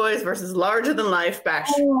Backstreet Boys versus Larger Than Life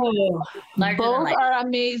Backstreet. Oh, Larger than Both life. are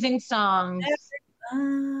amazing songs.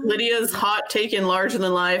 Lydia's hot take in Larger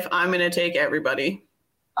Than Life. I'm going to take Everybody.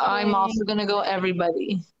 I'm also gonna go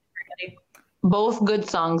everybody. Both good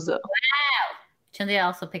songs though. Chindia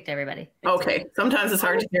also picked everybody. Okay. Sometimes it's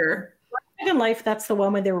hard to hear. in Life, that's the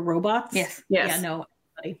one where they were robots. Yes. Yes. Yeah, no.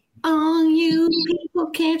 Oh, you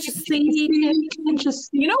people, can't you see? Just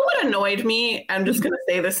You know what annoyed me? I'm just going to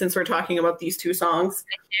say this since we're talking about these two songs.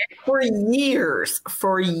 For years,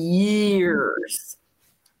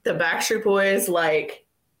 the Backstreet Boys like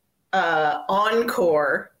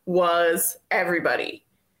encore was Everybody.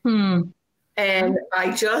 And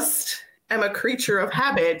I just am a creature of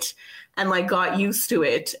habit and like got used to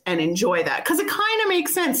it and enjoy that because it kind of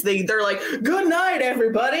makes sense. They're like, good night,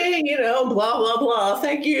 everybody, you know, blah, blah, blah.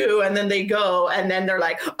 Thank you. And then they go and then they're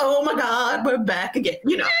like, oh my God, we're back again.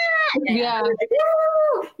 You know, yeah, like,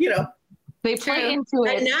 woo! You know, they play into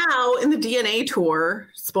and it. now in the DNA tour,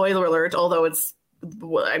 spoiler alert, although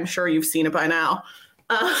well, I'm sure you've seen it by now.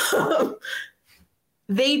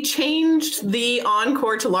 They changed the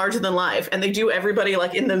encore to Larger Than Life and they do Everybody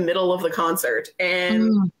like in the middle of the concert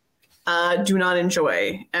and do not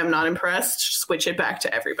enjoy. Am not impressed. Switch it back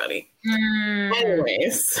to Everybody.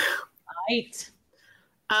 Anyways. Right.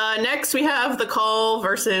 Next we have The Call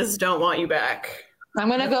versus Don't Want You Back. I'm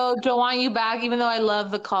gonna go Don't Want You Back, even though I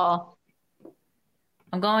love The Call.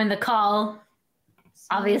 I'm going The Call.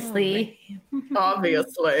 Obviously.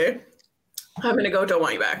 Obviously. I'm going to go Don't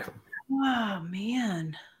Want You Back. Oh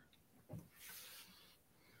man.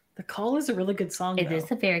 The Call is a really good song. It though.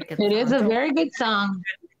 is a very good It is song. a very good song.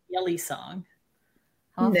 Yelly song.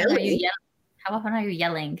 How often are Nelly. you yelling? How often are you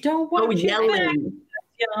yelling? Don't Oh, want you back. yelling.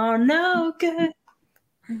 You're no good.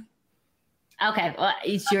 Okay, well,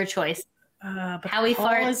 it's your choice. But Howie Call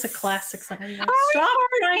Farts. is a classic song. Howie Stop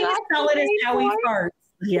trying to That's sell it as a Howie great Farts.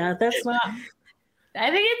 Yeah, that's not.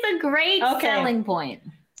 I think it's a great Okay. selling point.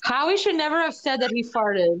 Howie should never have said that he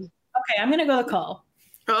farted. Okay, I'm gonna go The Call.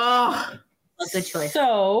 Oh, A good choice.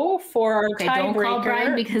 So for our Okay, don't call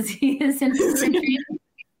Brian tiebreaker, because he is in his country.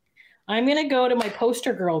 I'm going to go to my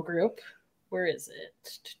poster girl group. Where is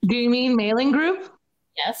it? Do you mean mailing group?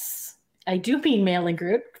 Yes, I do mean mailing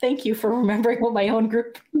group. Thank you for remembering what my own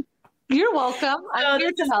group. You're welcome. I'm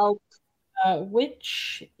here to help.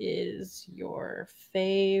 Which is your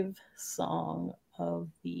fave song of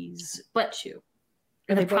these two?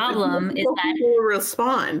 The problem is that people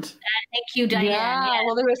respond. Thank you, Diane. Yeah,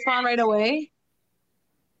 will they respond right away?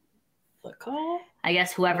 The call. I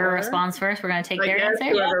guess whoever responds first, we're going to take their answer.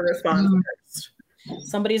 Whoever responds first.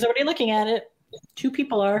 Somebody's already looking at it. 2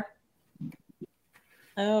 people are.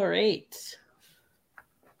 All right.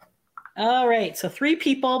 So 3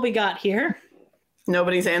 people we got here.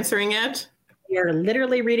 Nobody's answering yet. You're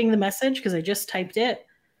literally reading the message because I just typed it.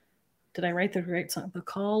 Did I write the right song? The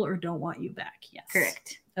Call or Don't Want You Back? Yes.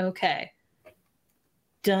 Correct. Okay.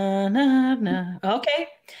 Da-na-na. Okay.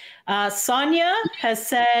 Sonia has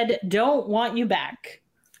said, Don't Want You Back.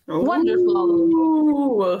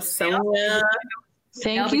 Wonderful. Sonia.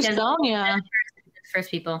 Thank you, Sonia.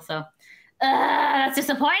 First people, so that's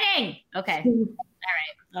disappointing. Okay.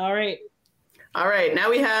 All right. Now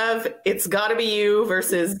we have It's Gotta Be You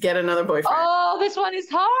versus Get Another Boyfriend. Oh, this one is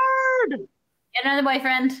hard. Get another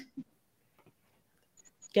boyfriend.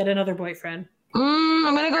 Get Another Boyfriend.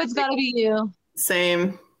 I'm going to go It's Gotta Be You. Same.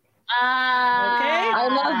 Okay. I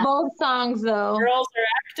love both songs, though. Girls are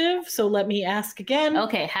active, so let me ask again.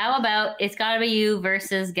 Okay, how about It's Gotta Be You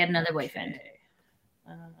versus Get Another Boyfriend? Okay.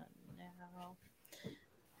 Now.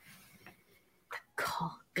 The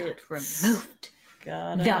call got removed.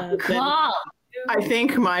 The call. I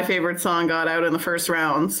think my favorite song got out in the first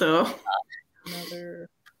round, so. Another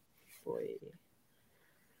boy.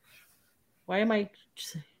 Why am I...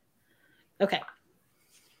 Okay.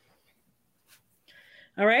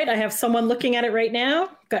 All right, I have someone looking at it right now.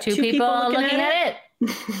 Got 2 people looking at it.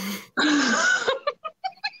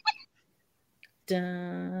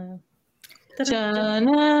 Da,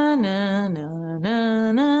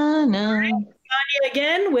 Sonia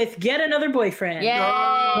again with Get Another Boyfriend. Yay!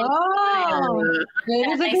 Oh, it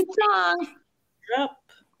is a good song. Yep.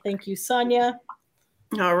 Thank you, Sonia.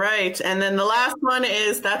 All right. And then the last one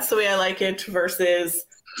is That's the Way I Like It versus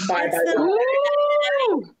Bye Bye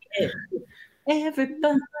Bye.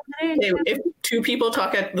 Everybody. Okay, if 2 people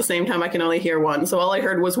talk at the same time, I can only hear one. So all I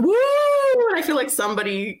heard was woo! And I feel like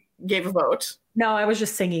somebody gave a vote. No, I was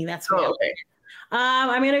just singing. That's right. Oh, okay.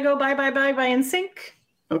 I'm going to go Bye Bye Bye by NSYNC.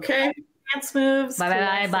 Okay. Dance moves. Bye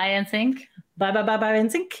bye bye NSYNC. Bye Bye Bye Bye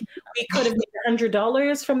NSYNC. We could have made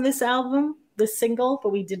 $100 from this album, this single, but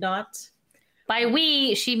we did not. By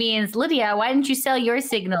we, she means, Lydia, why didn't you sell your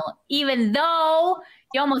signal? Even though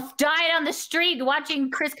you almost died on the street watching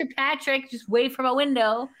Chris Kirkpatrick just wave from a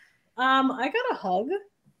window. I got a hug.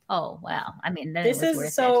 Oh, wow. I mean, then This it was is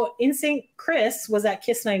worth so NSYNC. Chris was at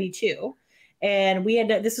Kiss 92. And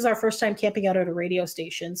this is our first time camping out at a radio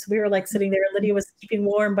station. So we were like sitting there. Lydia was keeping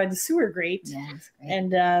warm by the sewer grate. Yeah, that's great.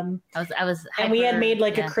 And I was and we had made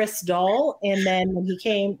like a Chris doll. And then when he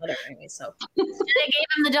came, whatever, anyway, so. They gave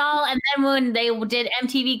him the doll. And then when they did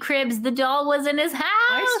MTV Cribs, the doll was in his house.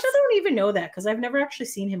 I still don't even know that because I've never actually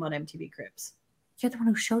seen him on MTV Cribs. You're the one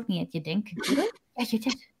who showed me it, you dink. Yeah, you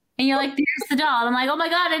did. And you're like, there's the doll. I'm like, oh my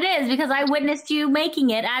God, it is, because I witnessed you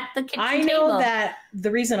making it at the kitchen I table. know that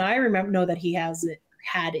the reason I know that he had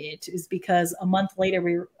it is because a month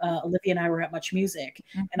later, Olivia and I were at Much Music,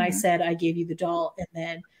 and I said, I gave you the doll. And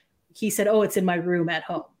then he said, oh, it's in my room at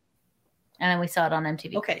home. And then we saw it on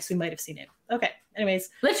MTV. Okay, so we might have seen it. Okay,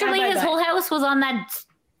 anyways. Literally, his whole house was on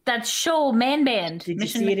that show, Man Band. Did you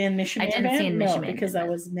see it in Mission Man? I didn't see it in Mission Man. Because that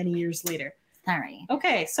was many years later. Sorry.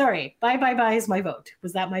 Okay, sorry. Bye Bye Bye is my vote.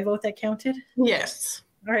 Was that my vote that counted? Yes.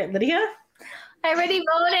 All right, Lydia? I already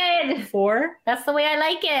voted. 4? That's the way I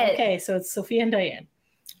like it. Okay, so it's Sophia and Diane.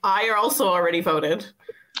 I also already voted.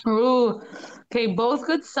 Ooh. Okay, both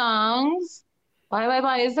good songs. Bye Bye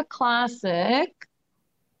Bye is a classic.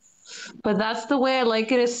 But That's the Way I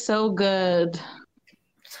Like It is so good.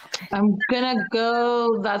 I'm gonna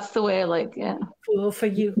go That's the Way I Like It. Fool for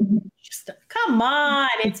you. Come on,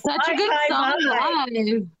 it's such a good song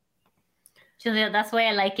live. Julia, that's the way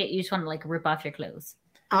I like it. You just want to like rip off your clothes.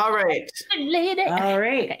 All right. All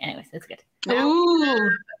right. Okay, anyways, that's good. Now,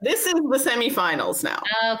 Ooh. This is the semifinals now.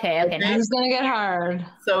 Okay. This is gonna get hard.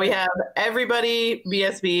 So we have Everybody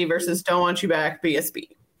BSB versus Don't Want You Back BSB.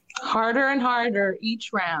 Harder and harder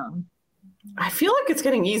each round. I feel like it's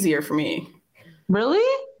getting easier for me.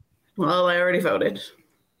 Really? Well, I already voted.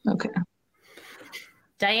 Okay.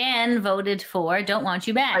 Diane voted for Don't Want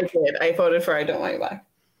You Back. I did. I voted for I Don't Want You Back.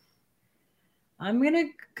 I'm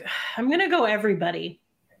gonna go Everybody.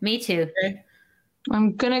 Me too. Okay.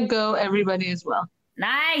 I'm gonna go Everybody as well.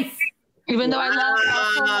 Nice. Even though I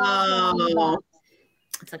love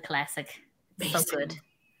It's a classic. It's so good.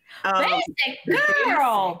 Basic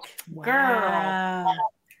Girl. girl.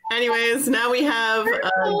 Anyways, now we have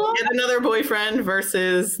Get Another Boyfriend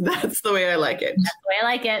versus That's the Way I Like It. That's the way I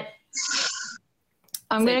like it.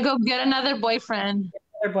 I'm gonna go Get Another Boyfriend.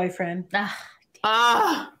 Her boyfriend. No.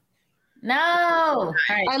 All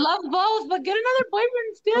right. I love both, but Get Another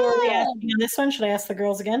Boyfriend's good. Oh, yeah. This one, should I ask the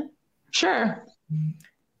girls again? Sure.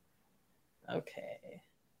 Okay.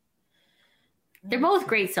 They're both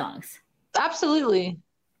great songs. Absolutely.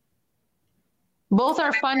 Both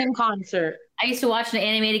are fun in concert. I used to watch an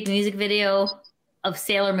animated music video of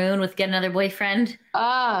Sailor Moon with Get Another Boyfriend.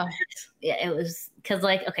 Ah. Yeah, it was because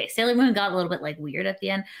okay, Sailor Moon got a little bit weird at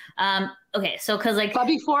the end. Okay, so because But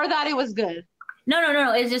before that, it was good.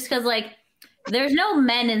 No. It's just because there's no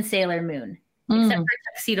men in Sailor Moon except for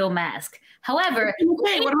Tuxedo Mask. However,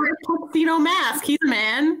 Okay, what about Tuxedo Mask? He's a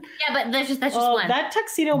man. yeah, but that's just one. That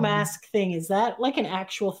tuxedo mask thing, is that an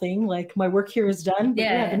actual thing? My work here is done, but you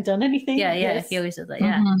haven't done anything? Yeah, Yes. he always does that.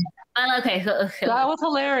 Yeah. Okay, so That was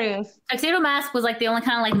hilarious. Tuxedo Mask was the only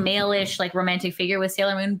kind of male-ish romantic figure with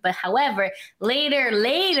Sailor Moon. But however,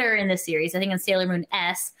 later in the series, I think in Sailor Moon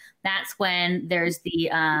S, that's when there's the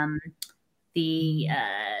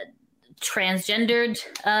transgendered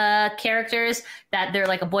characters that they're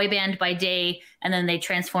a boy band by day, and then they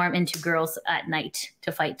transform into girls at night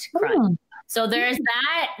to fight crime. So there's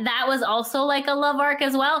that. That was also a love arc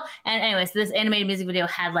as well. And anyways, this animated music video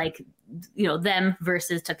had them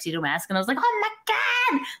versus Tuxedo Mask, and I was like, oh my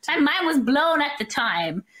god, my mind was blown at the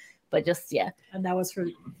time. But just And that was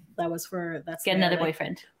for that's Get Another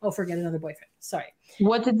Boyfriend. Oh, for Get Another Boyfriend. Sorry.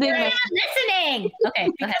 What did they You're listening? Okay, go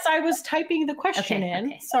ahead. Because I was typing the question in.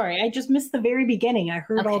 Okay. Sorry, I just missed the very beginning. I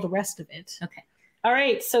heard Okay. all the rest of it. Okay. All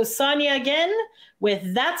right, so Sonia again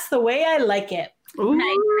with That's the Way I Like It. Ooh.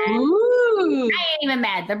 Nice, man. Ooh. I ain't even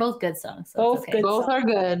mad. They're both good songs. So Both it's okay. good. Both are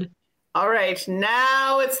good. All right,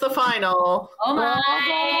 now it's the final. Oh my!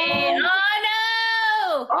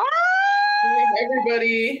 Oh no!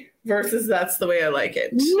 Everybody versus That's the Way I Like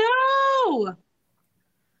It. No.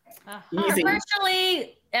 Easy.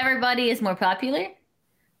 Unfortunately, everybody is more popular.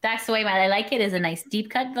 That's the way I like it is a nice deep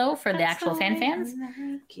cut though for the actual fans.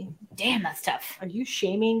 Damn, that's tough. Are you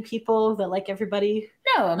shaming people that like everybody?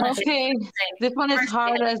 No, I'm not. Okay. This one is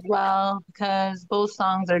hard as well because both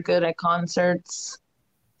songs are good at concerts.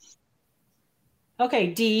 Okay,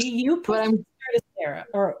 D, you put But I'm Sarah,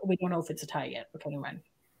 or we don't know if it's a tie yet. Okay, never mind.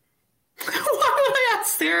 Why did I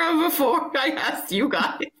ask Sarah before I asked you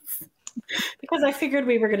guys? Because I figured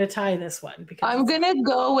we were going to tie this one. Because I'm gonna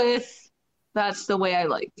go with That's the Way I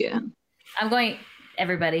Like It. I'm going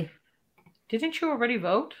everybody. Didn't you already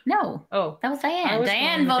vote? No, Oh, that was I Diane. was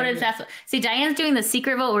Diane going with voted. That's see, Diane's doing the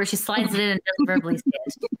secret vote where she slides it in and doesn't verbally say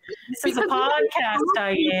it. this is a podcast,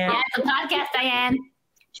 Diane. Yeah, it's a podcast, Diane.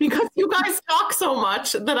 Because you guys talk so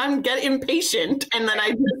much that I'm getting impatient, and then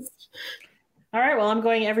I just. All right, well, I'm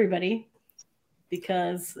going everybody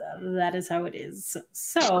because that is how it is.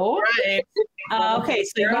 So, Right. okay,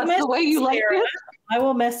 so you That's the way you like Sarah. it. I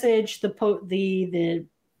will message the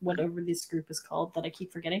whatever this group is called that I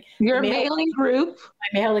keep forgetting. Your Mail- mailing group.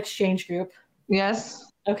 My mail exchange group.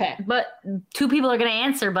 Yes. Okay. But two people are going to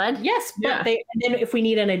answer, bud. Yes, but Yeah. and then if we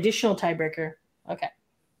need an additional tiebreaker. Okay.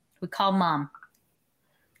 We call mom.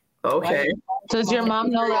 Okay. Does your mom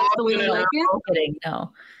know that's the way you like it? Kidding,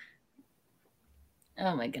 no.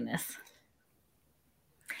 Oh my goodness.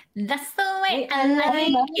 That's the way I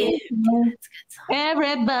like it. That's a good song.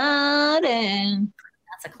 Everybody.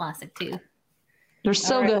 That's a classic too. They're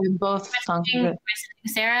so All right. good. Both songs are good.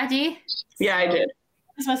 Sarah, D? Yeah, I did.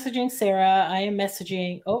 I was messaging Sarah. I am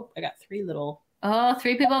messaging. Oh, I got three little. Oh,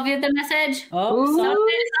 3 people viewed the message. Oh, Ooh.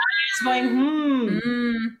 somebody's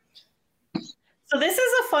going, So this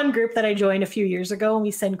is a fun group that I joined a few years ago, and we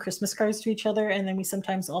send Christmas cards to each other, and then we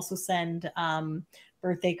sometimes also send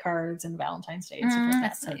birthday cards and Valentine's Day and stuff like that.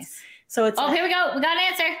 That's So, nice. so it's Oh, here we go. We got an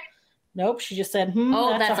answer. nope. She just said,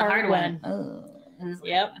 Oh, that's a hard one. Oh,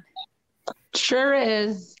 Yep. Sure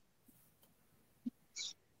is.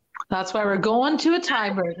 That's why we're going to a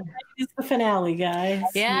tiebreaker. It's the finale, guys.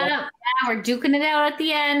 Yeah, we're duking it out at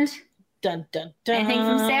the end. Dun dun dun. Anything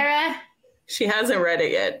from Sarah? She hasn't read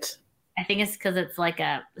it yet. I think it's because it's like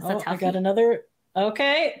a. It's a Oh, I toughie. got another.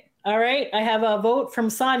 Okay. All right. I have a vote from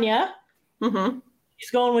Sonia. Mm-hmm.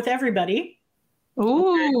 She's going with everybody.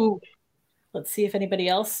 Ooh. Let's see if anybody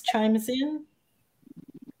else chimes in.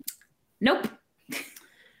 Nope.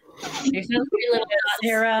 There's no 3 little dots.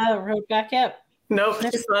 Sarah wrote back. Yep. Nope, she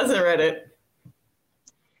still hasn't read it.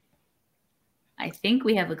 I think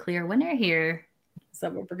we have a clear winner here. Is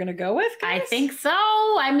that what we're gonna go with, guys? I think so.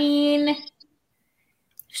 I mean,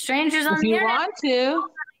 strangers on If the you internet. want to.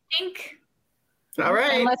 I think. All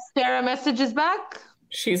right. Unless Sarah messages back.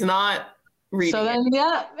 She's not reading. So then,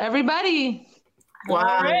 yeah, everybody. Wow.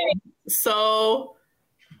 right. So,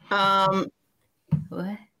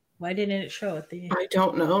 What? Why didn't it show at the? I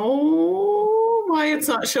don't know why it's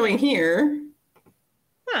not showing here.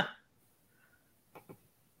 Huh.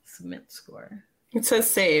 Submit score. It says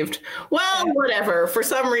saved. Well, whatever. For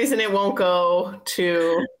some reason, it won't go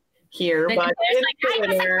to here, The but computer's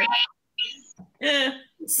it's like, still there.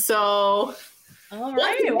 So, All once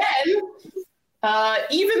right. again,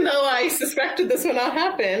 even though I suspected this would not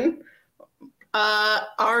happen,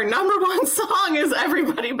 our number one song is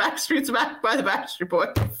 "Everybody Backstreet's Back" by the Backstreet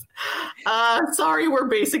Boys. Sorry, we're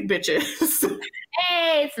basic bitches.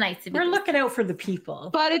 Hey, it's nice to be. We're looking out for the people.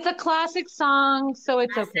 But it's a classic song, so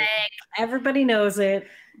it's okay. Everybody knows it.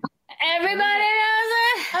 Everybody knows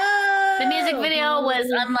it. The music video was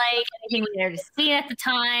unlike anything we'd ever seen at the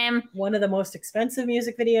time. One of the most expensive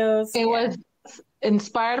music videos. It was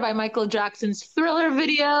inspired by Michael Jackson's Thriller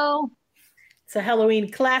video. It's a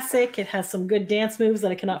Halloween classic. It has some good dance moves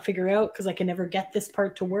that I cannot figure out because I can never get this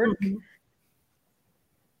part to work.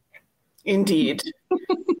 Indeed.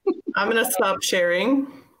 I'm going to stop sharing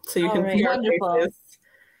so you All can right. see our Wonderful. faces.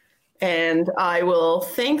 And I will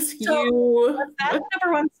thanks you. Was that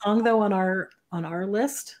number one song though on our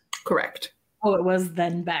list? Correct. Oh, it was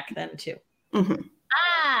then back then too. Mhm.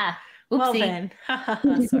 Ah, Well oopsie.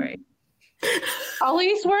 then, sorry. At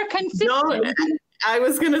least we're consistent. No, I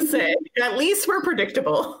was going to say, at least we're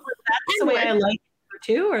predictable. That's the way I like it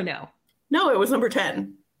too, or no? No, it was number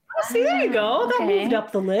 10. Oh, see, there you go. That Okay. moved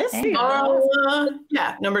up the list. There you go.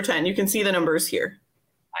 Yeah, number 10. You can see the numbers here.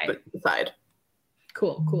 Right. But beside.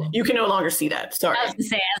 Cool. You can no longer see that. Sorry. I was gonna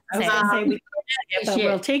say. I was gonna say we but Shit.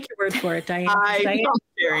 we'll take your word for it, Diane. I Diane. am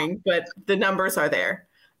sharing, but the numbers are there.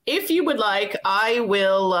 If you would like, I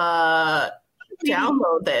will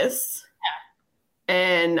download this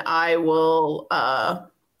and I will,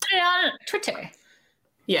 Put it on Twitter.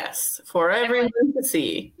 yes, for everyone to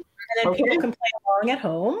see. And then Okay. people can play along at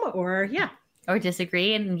home, or yeah, Or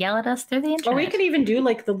disagree and yell at us through the internet. or we could even do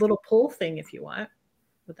like the little poll thing if you want.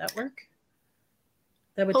 Would that work?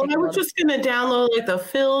 That would Oh, take I a was little. just going to download like the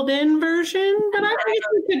filled in version, but I think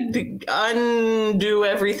we could undo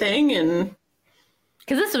everything and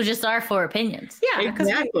Because this was just our 4 opinions. Yeah, because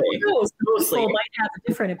exactly. those Mostly. people might have a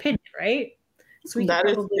different opinion, right? So we That could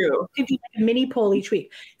is probably true. we could do like a mini poll each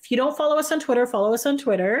week. If you don't follow us on Twitter, follow us on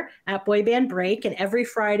Twitter at Boyband Break, and every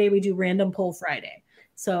Friday we do Random Poll Friday.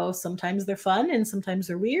 So sometimes they're fun, and sometimes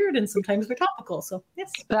they're weird, and sometimes they're topical. So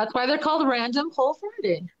yes, That's why they're called Random Poll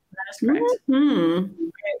Friday. that is correct.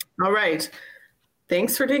 All right.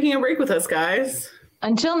 Thanks for taking a break with us, guys.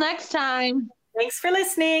 Until next time. Thanks for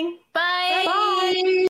listening. Bye. Bye.